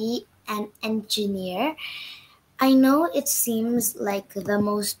to be an engineer. I know it seems like the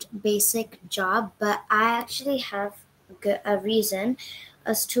most basic job, but I actually have a reason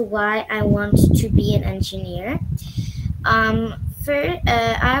as to why I want to be an engineer.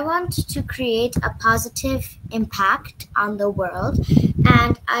 I want to create a positive impact on the world,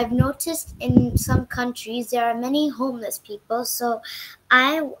 and I've noticed in some countries there are many homeless people. So,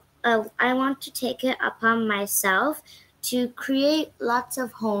 I want to take it upon myself to create lots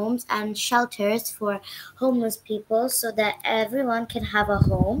of homes and shelters for homeless people, so that everyone can have a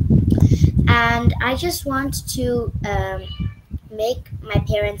home. And I just want to make my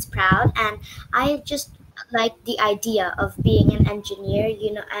parents proud, and I just like the idea of being an engineer,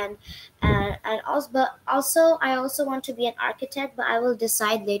 and also I also want to be an architect, but I will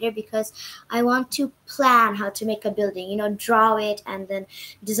decide later, because I want to plan how to make a building, draw it and then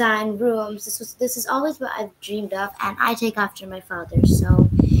design rooms. This is always what I've dreamed of, and I take after my father. So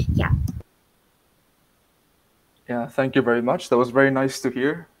yeah. Yeah, thank you very much. That was very nice to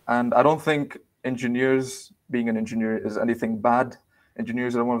hear. And I don't think being an engineer is anything bad.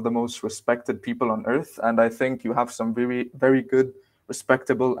 Engineers are one of the most respected people on earth. And I think you have some very, very good,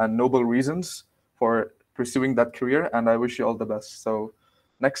 respectable, and noble reasons for pursuing that career. And I wish you all the best. So,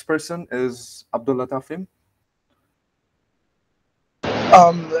 next person is Abdullah Tafim.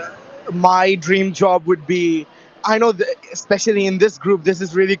 um, my dream job would be, I know that especially in this group this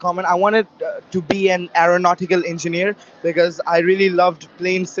is really common. I wanted to be an aeronautical engineer, because I really loved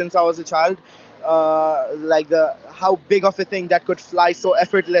planes since I was a child. Like the how big of a thing that could fly so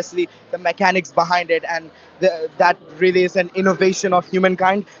effortlessly, the mechanics behind it, and that really is an innovation of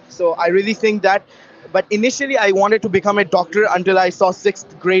humankind. So I really think that. But initially I wanted to become a doctor until I saw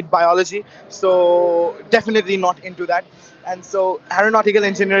sixth grade biology, so definitely not into that. And so aeronautical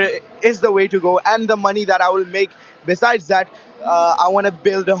engineer is the way to go, and the money that I will make besides that, I want to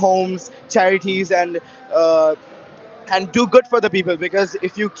build homes, charities, uh, and do good for the people. Because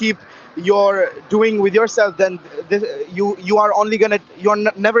if you keep your doing with yourself, then you are only gonna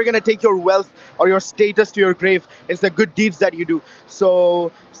never gonna take your wealth or your status to your grave. It's the good deeds that you do.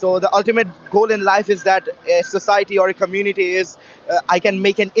 So the ultimate goal in life is that a society or a community is, I can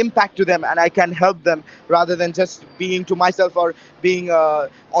make an impact to them and I can help them, rather than just being to myself or being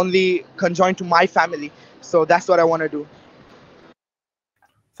only conjoined to my family. So that's what I want to do.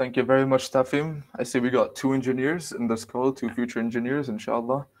 Thank you very much, Tafim. I see we got two engineers in this call, two future engineers,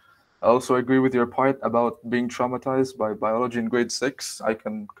 inshallah. I also agree with your part about being traumatized by biology in grade 6. I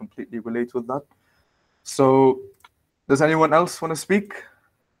can completely relate with that. So, does anyone else want to speak?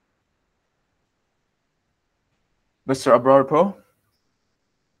 Mr. Abrar Pro?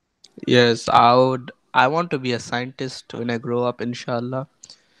 Yes, I want to be a scientist when I grow up, inshallah,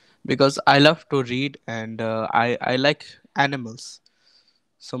 because I love to read and I like animals.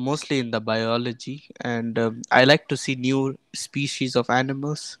 So mostly in the biology, and I like to see new species of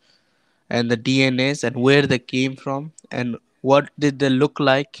animals and the DNAs and where they came from and what did they look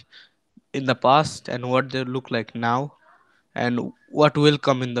like in the past and what they look like now and what will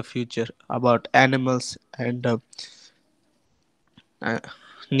come in the future about animals and uh,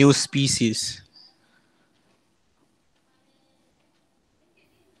 new species.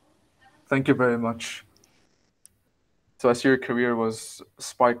 Thank you very much. So I see your career was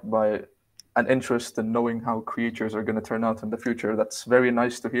sparked by an interest in knowing how creatures are going to turn out in the future. That's very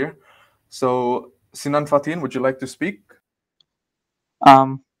nice to hear. So, Sinan Fatin, would you like to speak?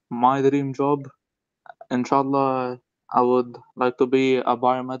 My dream job, inshallah, I would like to be a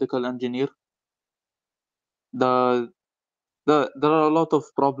biomedical engineer. There are a lot of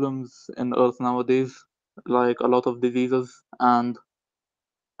problems in Earth nowadays, like a lot of diseases, and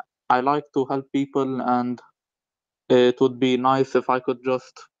I like to help people, and it would be nice if I could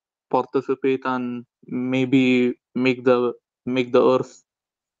just participate and maybe make the Earth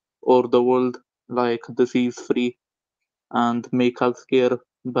or the world like disease free and make healthcare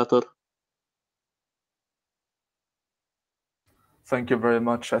better. Thank you very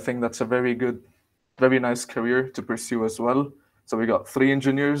much. I think that's a very good, very nice career to pursue as well. So we got 3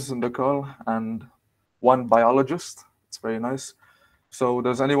 engineers in the call and 1 biologist. It's very nice. So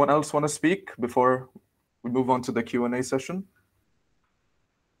does anyone else want to speak before we move on to the Q&A session?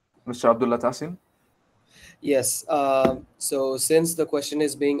 Mr. Abdullah Tassin? Yes. So since the question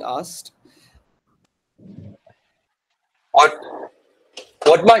is being asked, what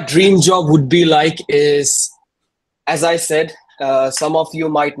what my dream job would be like is, as I said, some of you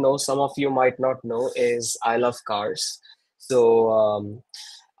might know, some of you might not know, is I love cars. So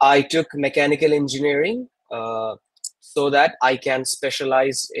I took mechanical engineering so that I can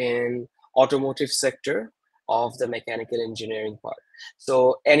specialize in automotive sector of the mechanical engineering part.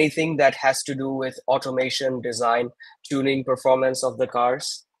 So anything that has to do with automation, design, tuning, performance of the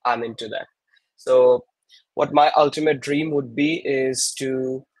cars, I'm into that. So what my ultimate dream would be is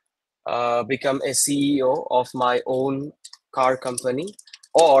to become a CEO of my own car company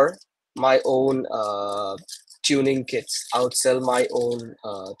or my own tuning kits. I would sell my own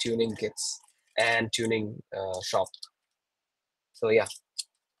tuning kits and tuning shop. So yeah.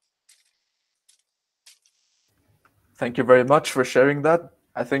 Thank you very much for sharing that.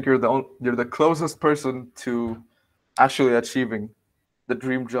 I think you're the closest person to actually achieving the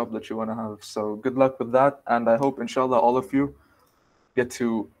dream job that you want to have. So good luck with that, and I hope, inshallah, all of you get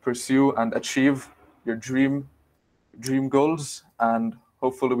to pursue and achieve your dream goals, and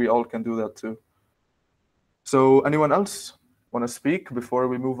hopefully we all can do that too. So anyone else want to speak before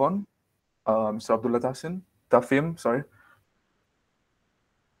we move on? Mr. Abdullah Tafim, sorry.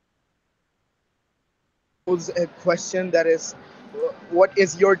 A question that is, what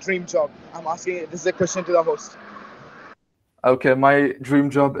is your dream job? I'm asking, this is a question to the host. Okay, my dream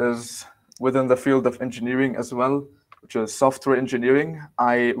job is within the field of engineering as well, which is software engineering.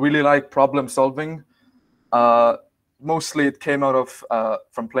 I really like problem solving. Mostly it came out of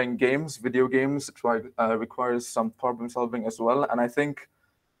from playing games, video games. It requires some problem solving as well. And I think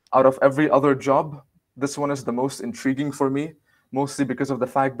out of every other job, this one is the most intriguing for me, mostly because of the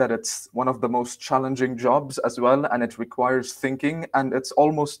fact that it's one of the most challenging jobs as well, and it requires thinking, and it's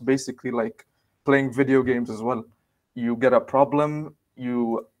almost basically like playing video games as well. You get a problem,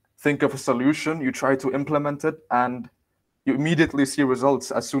 you think of a solution, you try to implement it, and you immediately see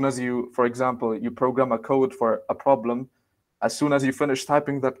results as soon as you, for example, you program a code for a problem. As soon as you finish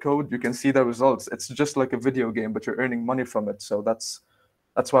typing that code, you can see the results. It's just like a video game, but you're earning money from it. So that's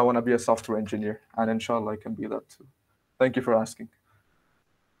why I want to be a software engineer, and inshallah I can be that too. Thank you for asking.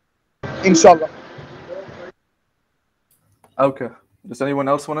 Inshallah. Okay. Does anyone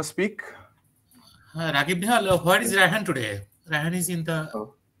else want to speak? Ragib Nihal, where is Rahan today? Rahan is in the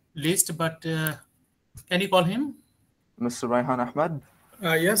list, but can you call him? Mr. Raihan Ahmed?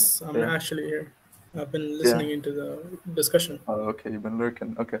 Yes, I'm actually here. I've been listening into the discussion. Oh, okay, you've been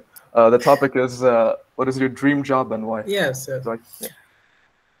lurking. Okay. The topic is, what is your dream job and why? Yes, yes. Right. Yeah.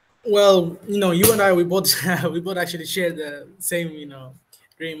 Well, you and I, we both we both actually share the same,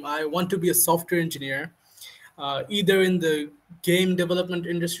 dream. I want to be a software engineer, either in the game development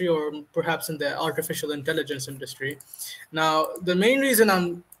industry or perhaps in the artificial intelligence industry. Now, the main reason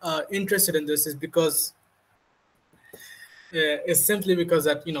I'm interested in this is because is simply because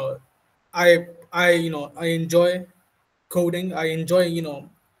that I enjoy coding. I enjoy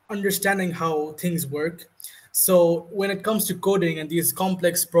understanding how things work. So when it comes to coding and these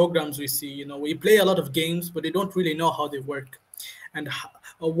complex programs we see, we play a lot of games, but they don't really know how they work and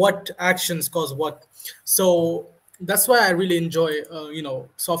what actions cause what. So that's why I really enjoy,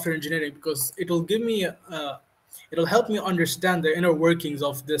 software engineering, because it'll help me understand the inner workings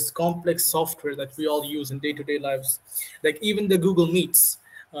of this complex software that we all use in day-to-day lives, like even the Google Meets,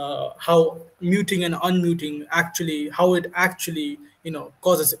 how muting and unmuting actually, how it actually,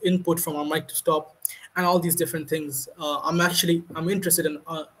 causes input from our mic to stop, and all these different things. I'm interested in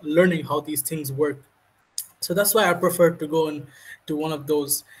learning how these things work. So that's why I prefer to go into one of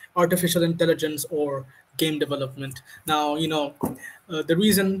those, artificial intelligence or game development. Now, the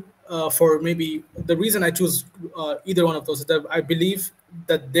reason for maybe the reason I choose either one of those is that I believe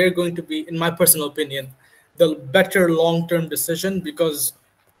that they're going to be, in my personal opinion, the better long-term decision, because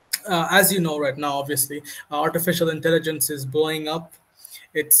as you know right now, obviously, artificial intelligence is blowing up.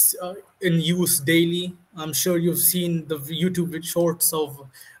 It's in use daily. I'm sure you've seen the YouTube shorts of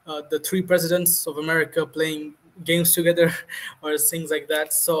the three presidents of America playing games together or things like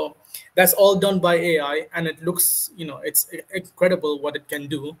that. So that's all done by AI, and it looks, it's incredible what it can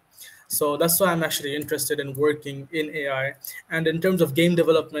do. So that's why I'm actually interested in working in AI. And in terms of game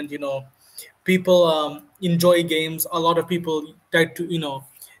development, people enjoy games. A lot of people try to,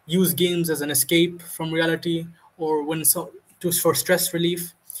 use games as an escape from reality, or when for stress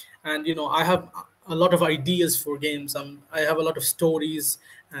relief. And I have a lot of ideas for games. I have a lot of stories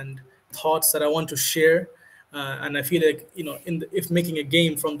and thoughts that I want to share, and I feel like, if making a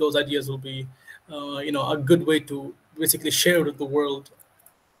game from those ideas will be a good way to basically share with the world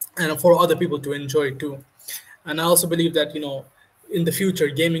and for other people to enjoy too. And I also believe that, in the future,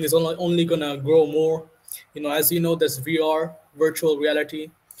 gaming is only gonna grow more. As you know, there's VR, virtual reality.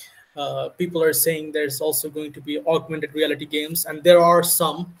 People are saying there's also going to be augmented reality games, and there are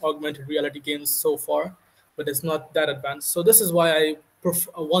some augmented reality games so far, but it's not that advanced. So this is why I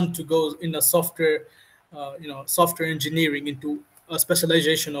want to go in a software engineering, into a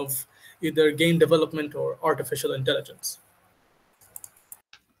specialization of either game development or artificial intelligence.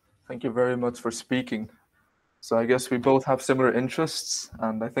 Thank you very much for speaking. So I guess we both have similar interests,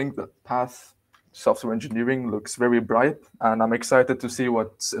 and I think the path software engineering looks very bright, and I'm excited to see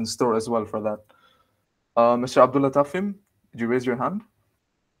what's in store as well for that. Mr. Abdullah Tafim, did you raise your hand?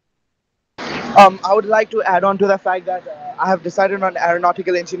 I would like to add on to the fact that I have decided on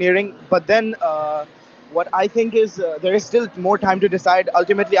aeronautical engineering, but then what I think is there is still more time to decide.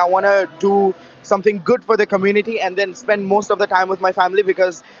 Ultimately, I want to do something good for the community and then spend most of the time with my family,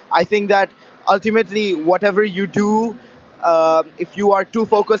 because I think that ultimately, whatever you do, if you are too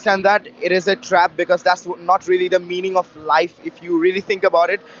focused on that, it is a trap, because that's not really the meaning of life. If you really think about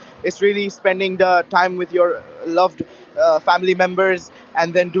it, it's really spending the time with your loved family members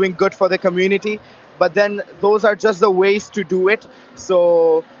and then doing good for the community. But then those are just the ways to do it.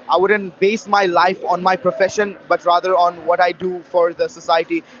 So I wouldn't base my life on my profession, but rather on what I do for the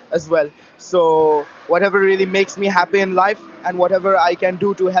society as well. So whatever really makes me happy in life, and whatever I can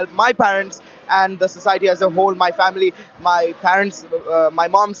do to help my parents and the society as a whole, my family, my parents, my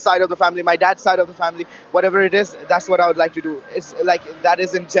mom's side of the family, my dad's side of the family, whatever it is, that's what I would like to do. It's like that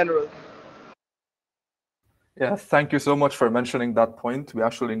is in general. Yeah, thank you so much for mentioning that point. We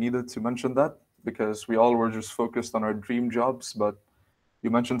actually needed to mention that because we all were just focused on our dream jobs, but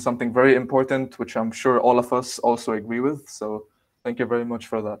you mentioned something very important, which I'm sure all of us also agree with. So thank you very much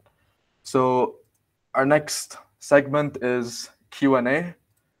for that. So our next segment is Q&A.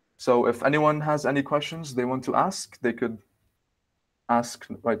 So if anyone has any questions they want to ask, they could ask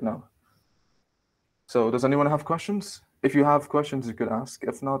right now. So does anyone have questions? If you have questions, you could ask.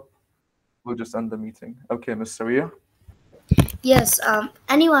 If not, we'll just end the meeting. Okay, Ms. Saria. Yes,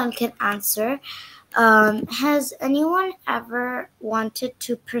 anyone can answer. Has anyone ever wanted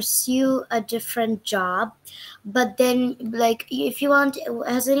to pursue a different job, but then, like,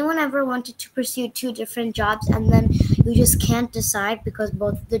 has anyone ever wanted to pursue two different jobs and then you just can't decide because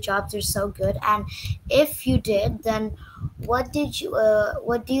both of the jobs are so good? And if you did, then what do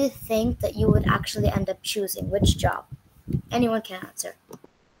you think that you would actually end up choosing? Which job? Anyone can answer.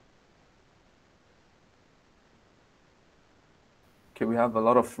 Okay, we have a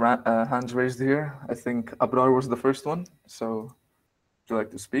lot of hands raised here. I think Abrar was the first one. So would you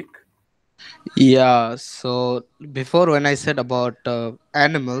like to speak? Yeah, so before when I said about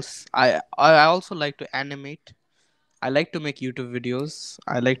animals, I also like to animate. I like to make YouTube videos.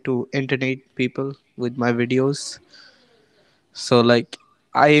 I like to entertain people with my videos. So like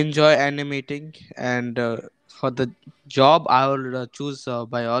I enjoy animating, and for the job I will choose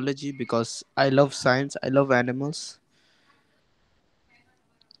biology because I love science. I love animals.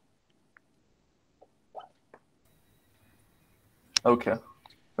 Okay.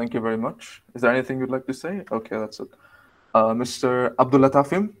 Thank you very much. Is there anything you'd like to say? Okay, that's it. Mr. Abdullah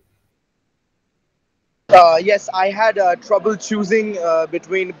Tafim? Yes, I had trouble choosing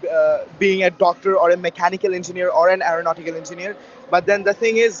between being a doctor or a mechanical engineer or an aeronautical engineer. But then the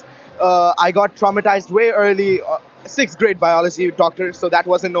thing is, I got traumatized way early, sixth grade biology doctor, so that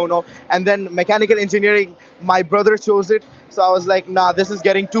was a no-no. And then mechanical engineering, my brother chose it, so I was like, nah, this is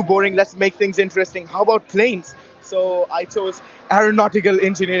getting too boring. Let's make things interesting. How about planes? So I chose aeronautical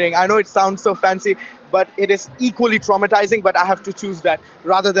engineering. I know it sounds so fancy, but it is equally traumatizing. But I have to choose that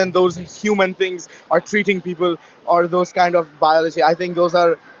rather than those human things or treating people or those kind of biology. I think those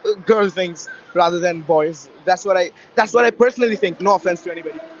are girl things rather than boys. That's what I personally think. No offense to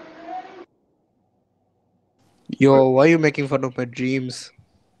anybody. Yo, why are you making fun of my dreams?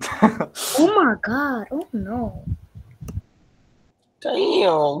 Oh my god. Oh no.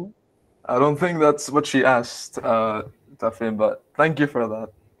 Damn. I don't think that's what she asked, Tafim, but thank you for that.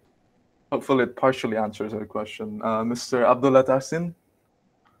 Hopefully it partially answers her question. Mr. Abdullah Tahsin?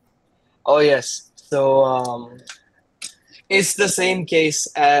 Oh yes. So it's the same case,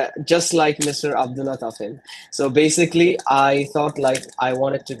 just like Mr. Abdullah Tafin. So basically, I thought like I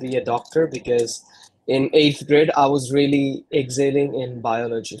wanted to be a doctor because in eighth grade I was really excelling in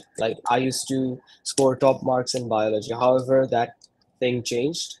biology. Like I used to score top marks in biology. However, that thing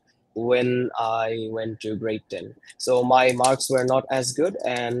changed when I went to grade 10. So my marks were not as good,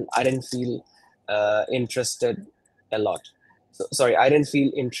 and I didn't feel interested a lot. So, sorry, I didn't feel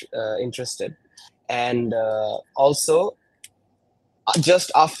interested, and also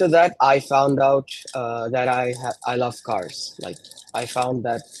just after that I found out that I love cars. Like I found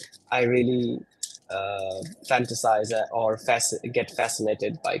that I really fantasize or get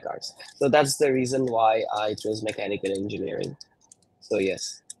fascinated by cars. So that's the reason why I chose mechanical engineering. So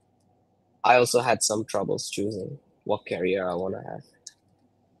yes, I also had some troubles choosing what career I want to have.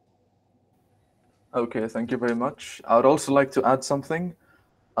 Okay, thank you very much. I would also like to add something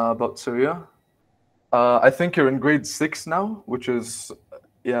about Syria. I think you're in grade 6 now, which is,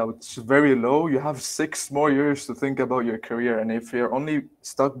 yeah, it's very low. You have 6 more years to think about your career, and if you're only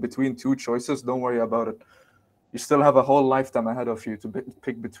stuck between two choices, don't worry about it. You still have a whole lifetime ahead of you to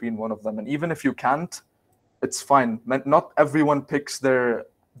pick between one of them, and even if you can't, it's fine. Not everyone picks their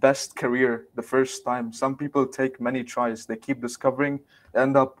best career the first time. Some people take many tries. They keep discovering,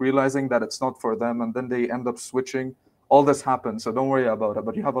 end up realizing that it's not for them, and then they end up switching. All this happens, so don't worry about it.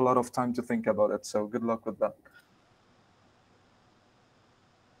 But you have a lot of time to think about it, so good luck with that.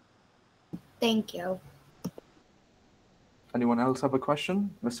 Thank you. Anyone else have a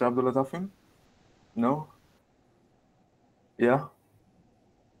question? Mr. Abdullah Tafim? No? Yeah?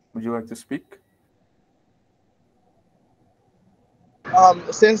 Would you like to speak?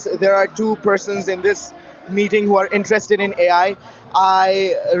 Since there are two persons in this meeting who are interested in AI,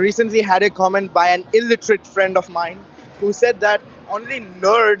 I recently had a comment by an illiterate friend of mine who said that only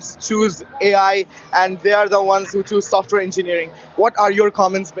nerds choose AI and they are the ones who choose software engineering. What are your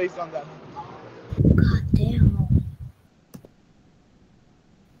comments based on that?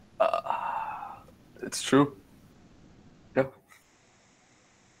 It's true. Yeah.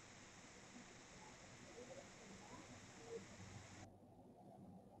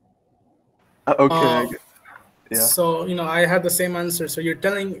 Okay. Yeah. So I had the same answer. So you're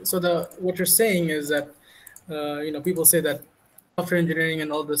telling, so what you're saying is that people say that software engineering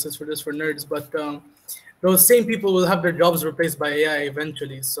and all this is for nerds, but those same people will have their jobs replaced by AI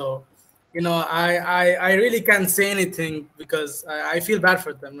eventually. So I really can't say anything because I feel bad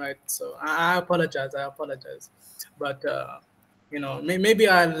for them, right? So I apologize. But maybe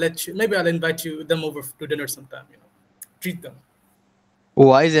I'll invite them over to dinner sometime. Treat them.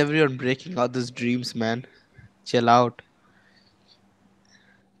 Why is everyone breaking out these dreams, man? Chill out.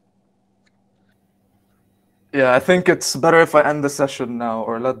 Yeah, I think it's better if I end the session now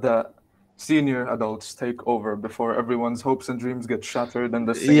or let the senior adults take over before everyone's hopes and dreams get shattered and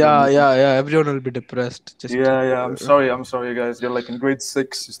the single Yeah, meeting. yeah. Everyone will be depressed. Just. Yeah. I'm sorry, guys. You're like in grade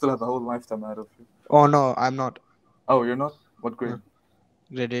 6. You still have a whole lifetime ahead of you. Oh no, I'm not. Oh, you're not? What grade?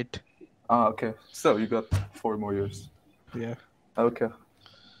 Grade 8. Ah, okay. So you got 4 more years. Yeah. Okay.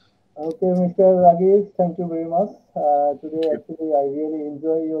 Okay, Mr. Ragesh, thank you very much. Today, actually, I really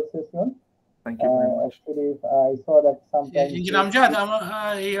enjoy your session. Thank you very much. Actually, I saw that sometimes. Engineer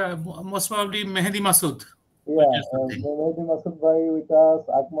Amjad, most probably Mehdi Masood. Yeah, Mehdi Masood Bhai with us,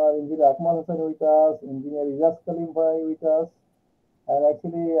 Engineer Akmal Hassan with us, Engineer Ijaz Kalim Bhai with us. And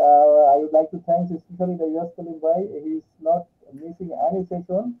actually, I would like to thank especially the Ijaz Kalim Bhai. He's not missing any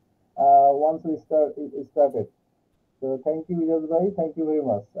session once we started. So thank you, Ijaz Bhai. Thank you very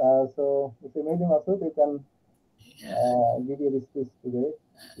much. So, Mr. Mehdi Masood, you can give you a speech today.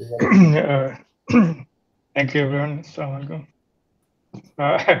 Regarding Thank you, everyone. Assalamu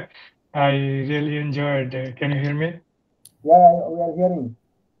alaikum. I really enjoyed. Can you hear me? Yeah, we are hearing.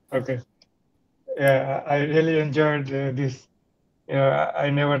 Okay. Yeah, I really enjoyed this. I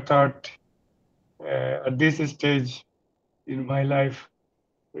never thought at this stage in my life,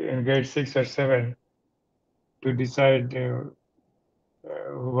 in grade 6 or 7, to decide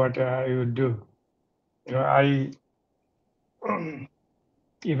what I would do. I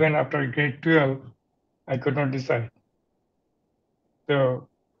even after grade 12, I could not decide. So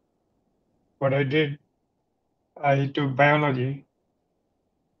what I did, I took biology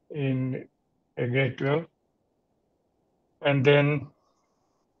in grade 12, and then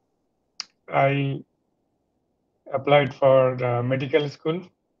I applied for the medical school,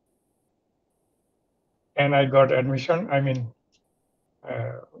 and I got admission. I mean,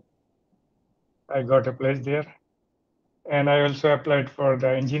 I got a place there, and I also applied for the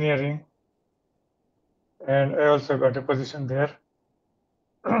engineering, and I also got a position there.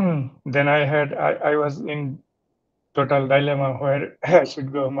 Then I was in total dilemma where I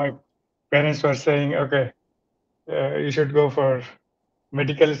should go. My parents were saying, okay, you should go for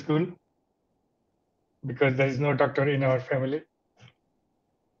medical school because there is no doctor in our family.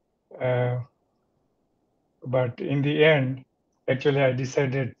 But in the end, actually, I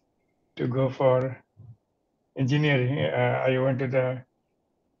decided to go for engineering. I went to the,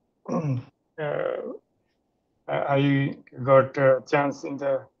 I got a chance in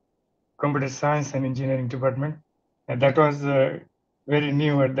the computer science and engineering department. And that was very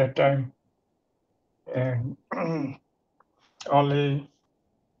new at that time. And only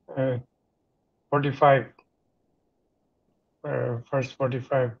 45, first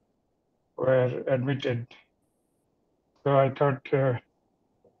 45 were admitted. So I thought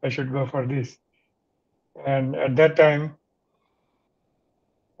I should go for this. And at that time,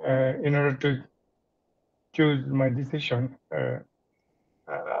 in order to choose my decision,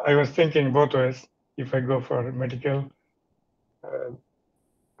 I was thinking both ways. If I go for medical,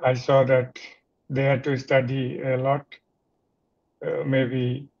 I saw that they had to study a lot.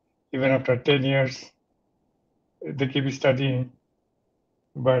 Maybe even after 10 years, they keep studying.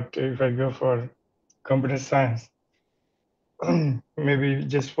 But if I go for computer science, maybe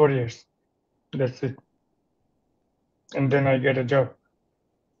just 4 years. That's it. And then I get a job.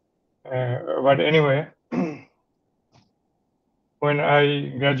 But anyway, when I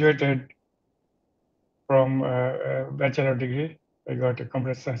graduated from a bachelor degree, I got a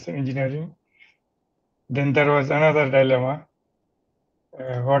computer science and engineering. Then there was another dilemma.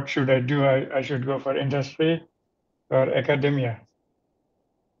 What should I do? I should go for industry or academia.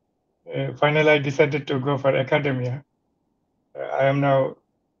 Finally, I decided to go for academia. I am now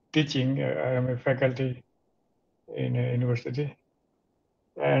teaching. I am a faculty in a university.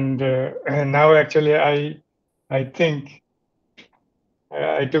 And now actually I think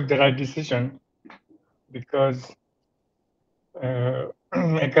I took the right decision because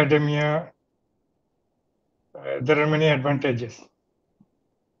academia, there are many advantages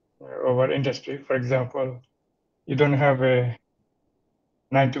over industry. For example, you don't have a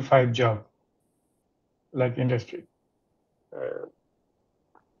 9-to-5 job like industry. You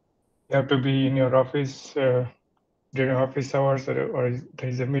have to be in your office during office hours, or there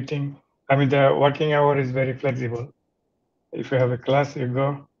is a meeting. I mean, the working hour is very flexible. If you have a class, you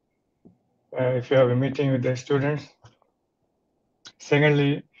go. If you have a meeting with the students.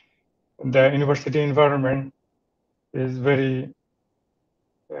 Secondly, the university environment is very,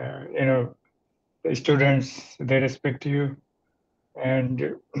 the students, they respect you,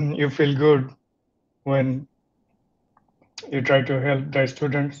 and you feel good when you try to help the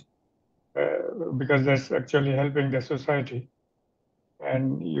students because that's actually helping the society,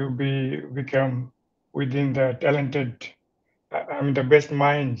 and you become within the talented, I mean, the best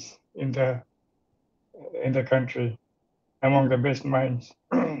minds in the country, among the best minds.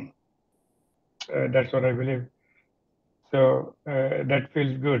 That's what I believe. So that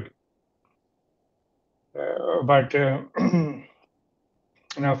feels good. But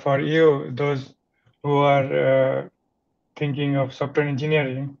now for you, those who are thinking of software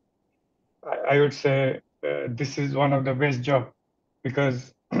engineering, I would say this is one of the best job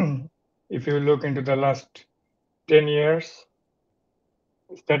because if you look into the last 10 years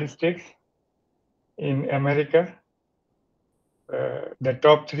statistics in America, the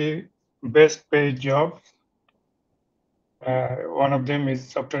top 3 best paid jobs, one of them is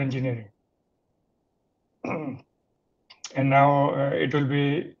software engineering. And now it will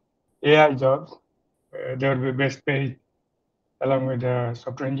be AI jobs. They will be best paid along with the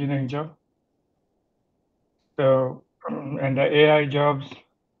software engineering job. So, and the AI jobs,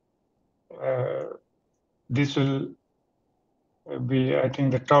 this will be, I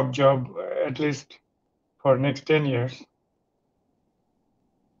think, the top job at least for next 10 years,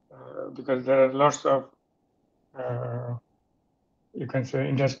 because there are lots of, you can say,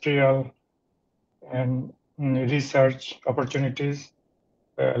 industrial and research opportunities,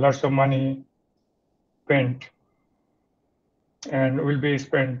 lots of money spent and will be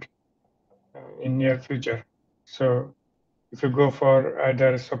spent in near future. So if you go for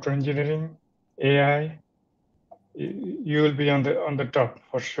either software engineering, AI, you will be on the top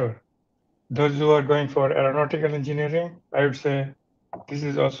for sure. Those who are going for aeronautical engineering, I would say this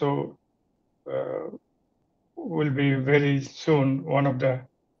is also will be very soon one of the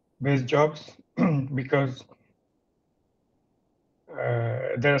best jobs because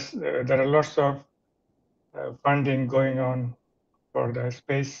there are lots of funding going on for the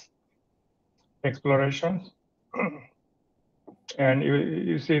space explorations. And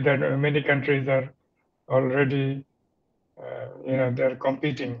you see that many countries are already, they're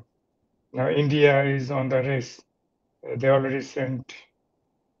competing. Now India is on the race. They already sent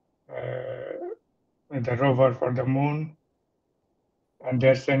the rover for the moon, and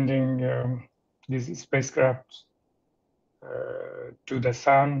they're sending these spacecrafts to the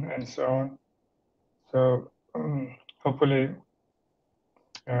sun and so on. So hopefully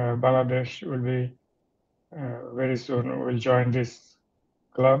Bangladesh will be very soon will join this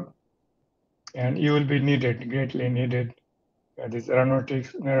club, and you will be needed, greatly needed. This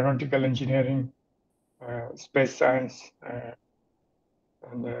aeronautical engineering, space science,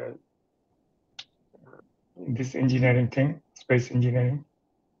 and this engineering thing, space engineering,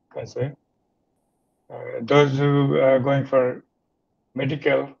 I say. Those who are going for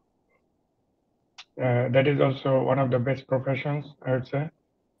medical, that is also one of the best professions, I would say.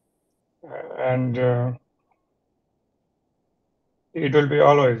 And it will be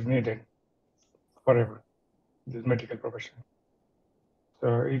always needed forever, this medical profession.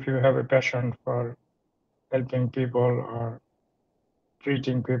 So if you have a passion for helping people or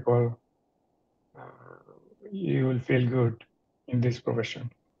treating people, you will feel good in this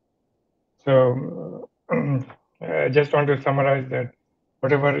profession. So I just want to summarize that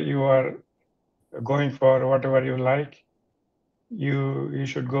whatever you are going for, whatever you like, you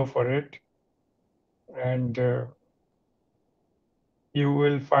should go for it, and you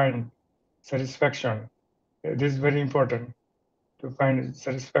will find satisfaction. This is very important, to find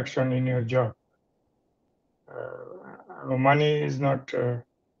satisfaction in your job. Money is not,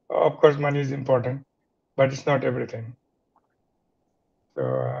 of course, money is important, but it's not everything. So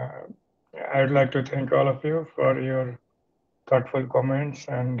I would like to thank all of you for your thoughtful comments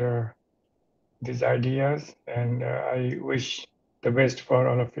and these ideas, and I wish the best for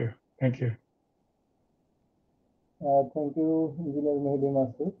all of you. Thank you. Thank you, Engineer Mehdi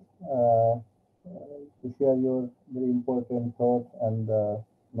Masood, to share your very important thoughts and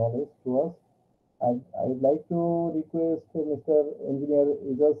knowledge to us. I would like to request Mr. Engineer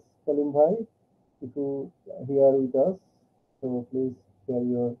Ijaz Salim Bhai to here with us. So please share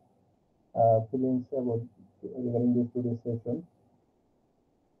your feelings about regarding this today's session.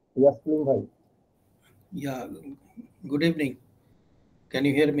 Yes, Salim Bhai. Yeah, good evening. Can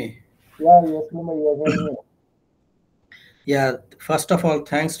you hear me? Yeah, yes, Salim Bhai, we are hearing you. Yeah, first of all,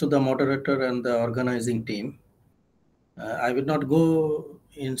 thanks to the moderator and the organizing team. I will not go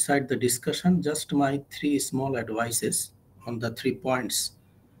inside the discussion, just my three small advices on the 3 points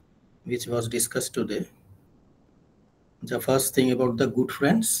which was discussed today. The first thing about the good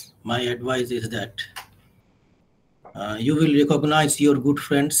friends, my advice is that you will recognize your good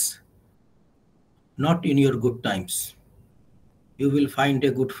friends not in your good times. You will find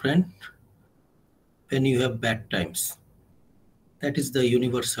a good friend when you have bad times. That is the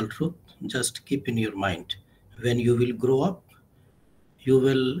universal truth. Just keep in your mind. When you will grow up, you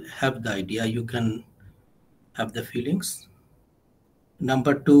will have the idea, you can have the feelings.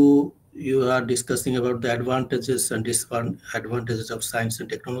 Number 2, you are discussing about the advantages and disadvantages of science and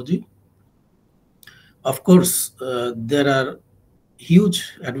technology. Of course, there are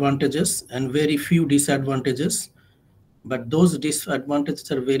huge advantages and very few disadvantages, but those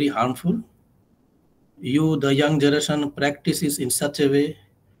disadvantages are very harmful. You, the young generation, practices in such a way,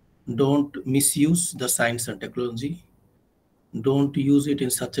 don't misuse the science and technology. Don't use it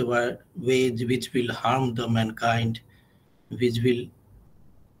in such a way which will harm the mankind, which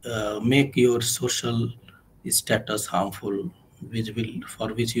will make your social status harmful,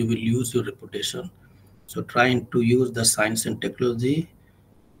 for which you will lose your reputation. So trying to use the science and technology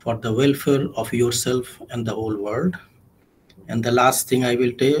for the welfare of yourself and the whole world. And the last thing I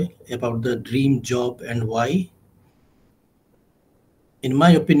will tell about the dream job and why. In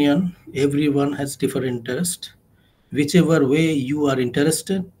my opinion, everyone has different interest. Whichever way you are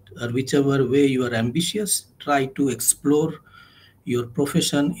interested or whichever way you are ambitious, try to explore your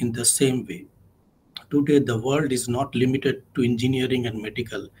profession in the same way. Today, the world is not limited to engineering and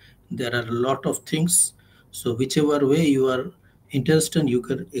medical. There are a lot of things. So whichever way you are interested, you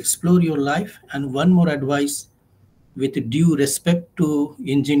can explore your life. And one more advice, with due respect to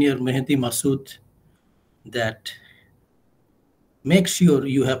engineer Mehdi Masood, that make sure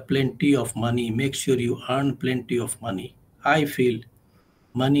you have plenty of money, make sure you earn plenty of money. I feel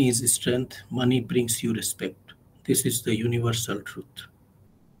money is strength, money brings you respect. This is the universal truth.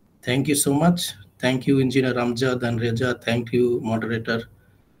 Thank you so much. Thank you, Engineer Amjad and Reza. Thank you, moderator,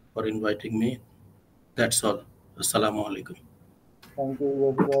 for inviting me. That's all. Assalamu alaikum. Thank you,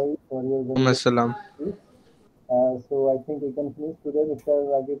 Yasir, for your very good Assalam. speech. So I think we can finish today, Mr.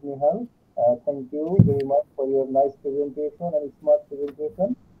 Ragib Nihal. Thank you very much for your nice presentation and smart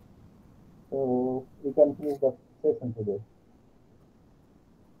presentation. So we can finish the session today.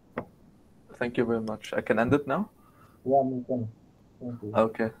 Thank you very much. I can end it now? Yeah, we can. Thank you.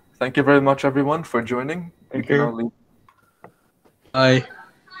 Okay. Thank you very much, everyone, for joining. Thank can you. now leave. Bye.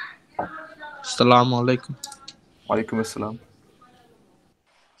 Assalamu alaikum. Walaikum assalam.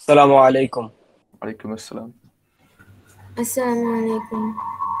 Assalamu alaikum. Walaikum assalam. Assalamu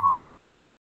alaikum.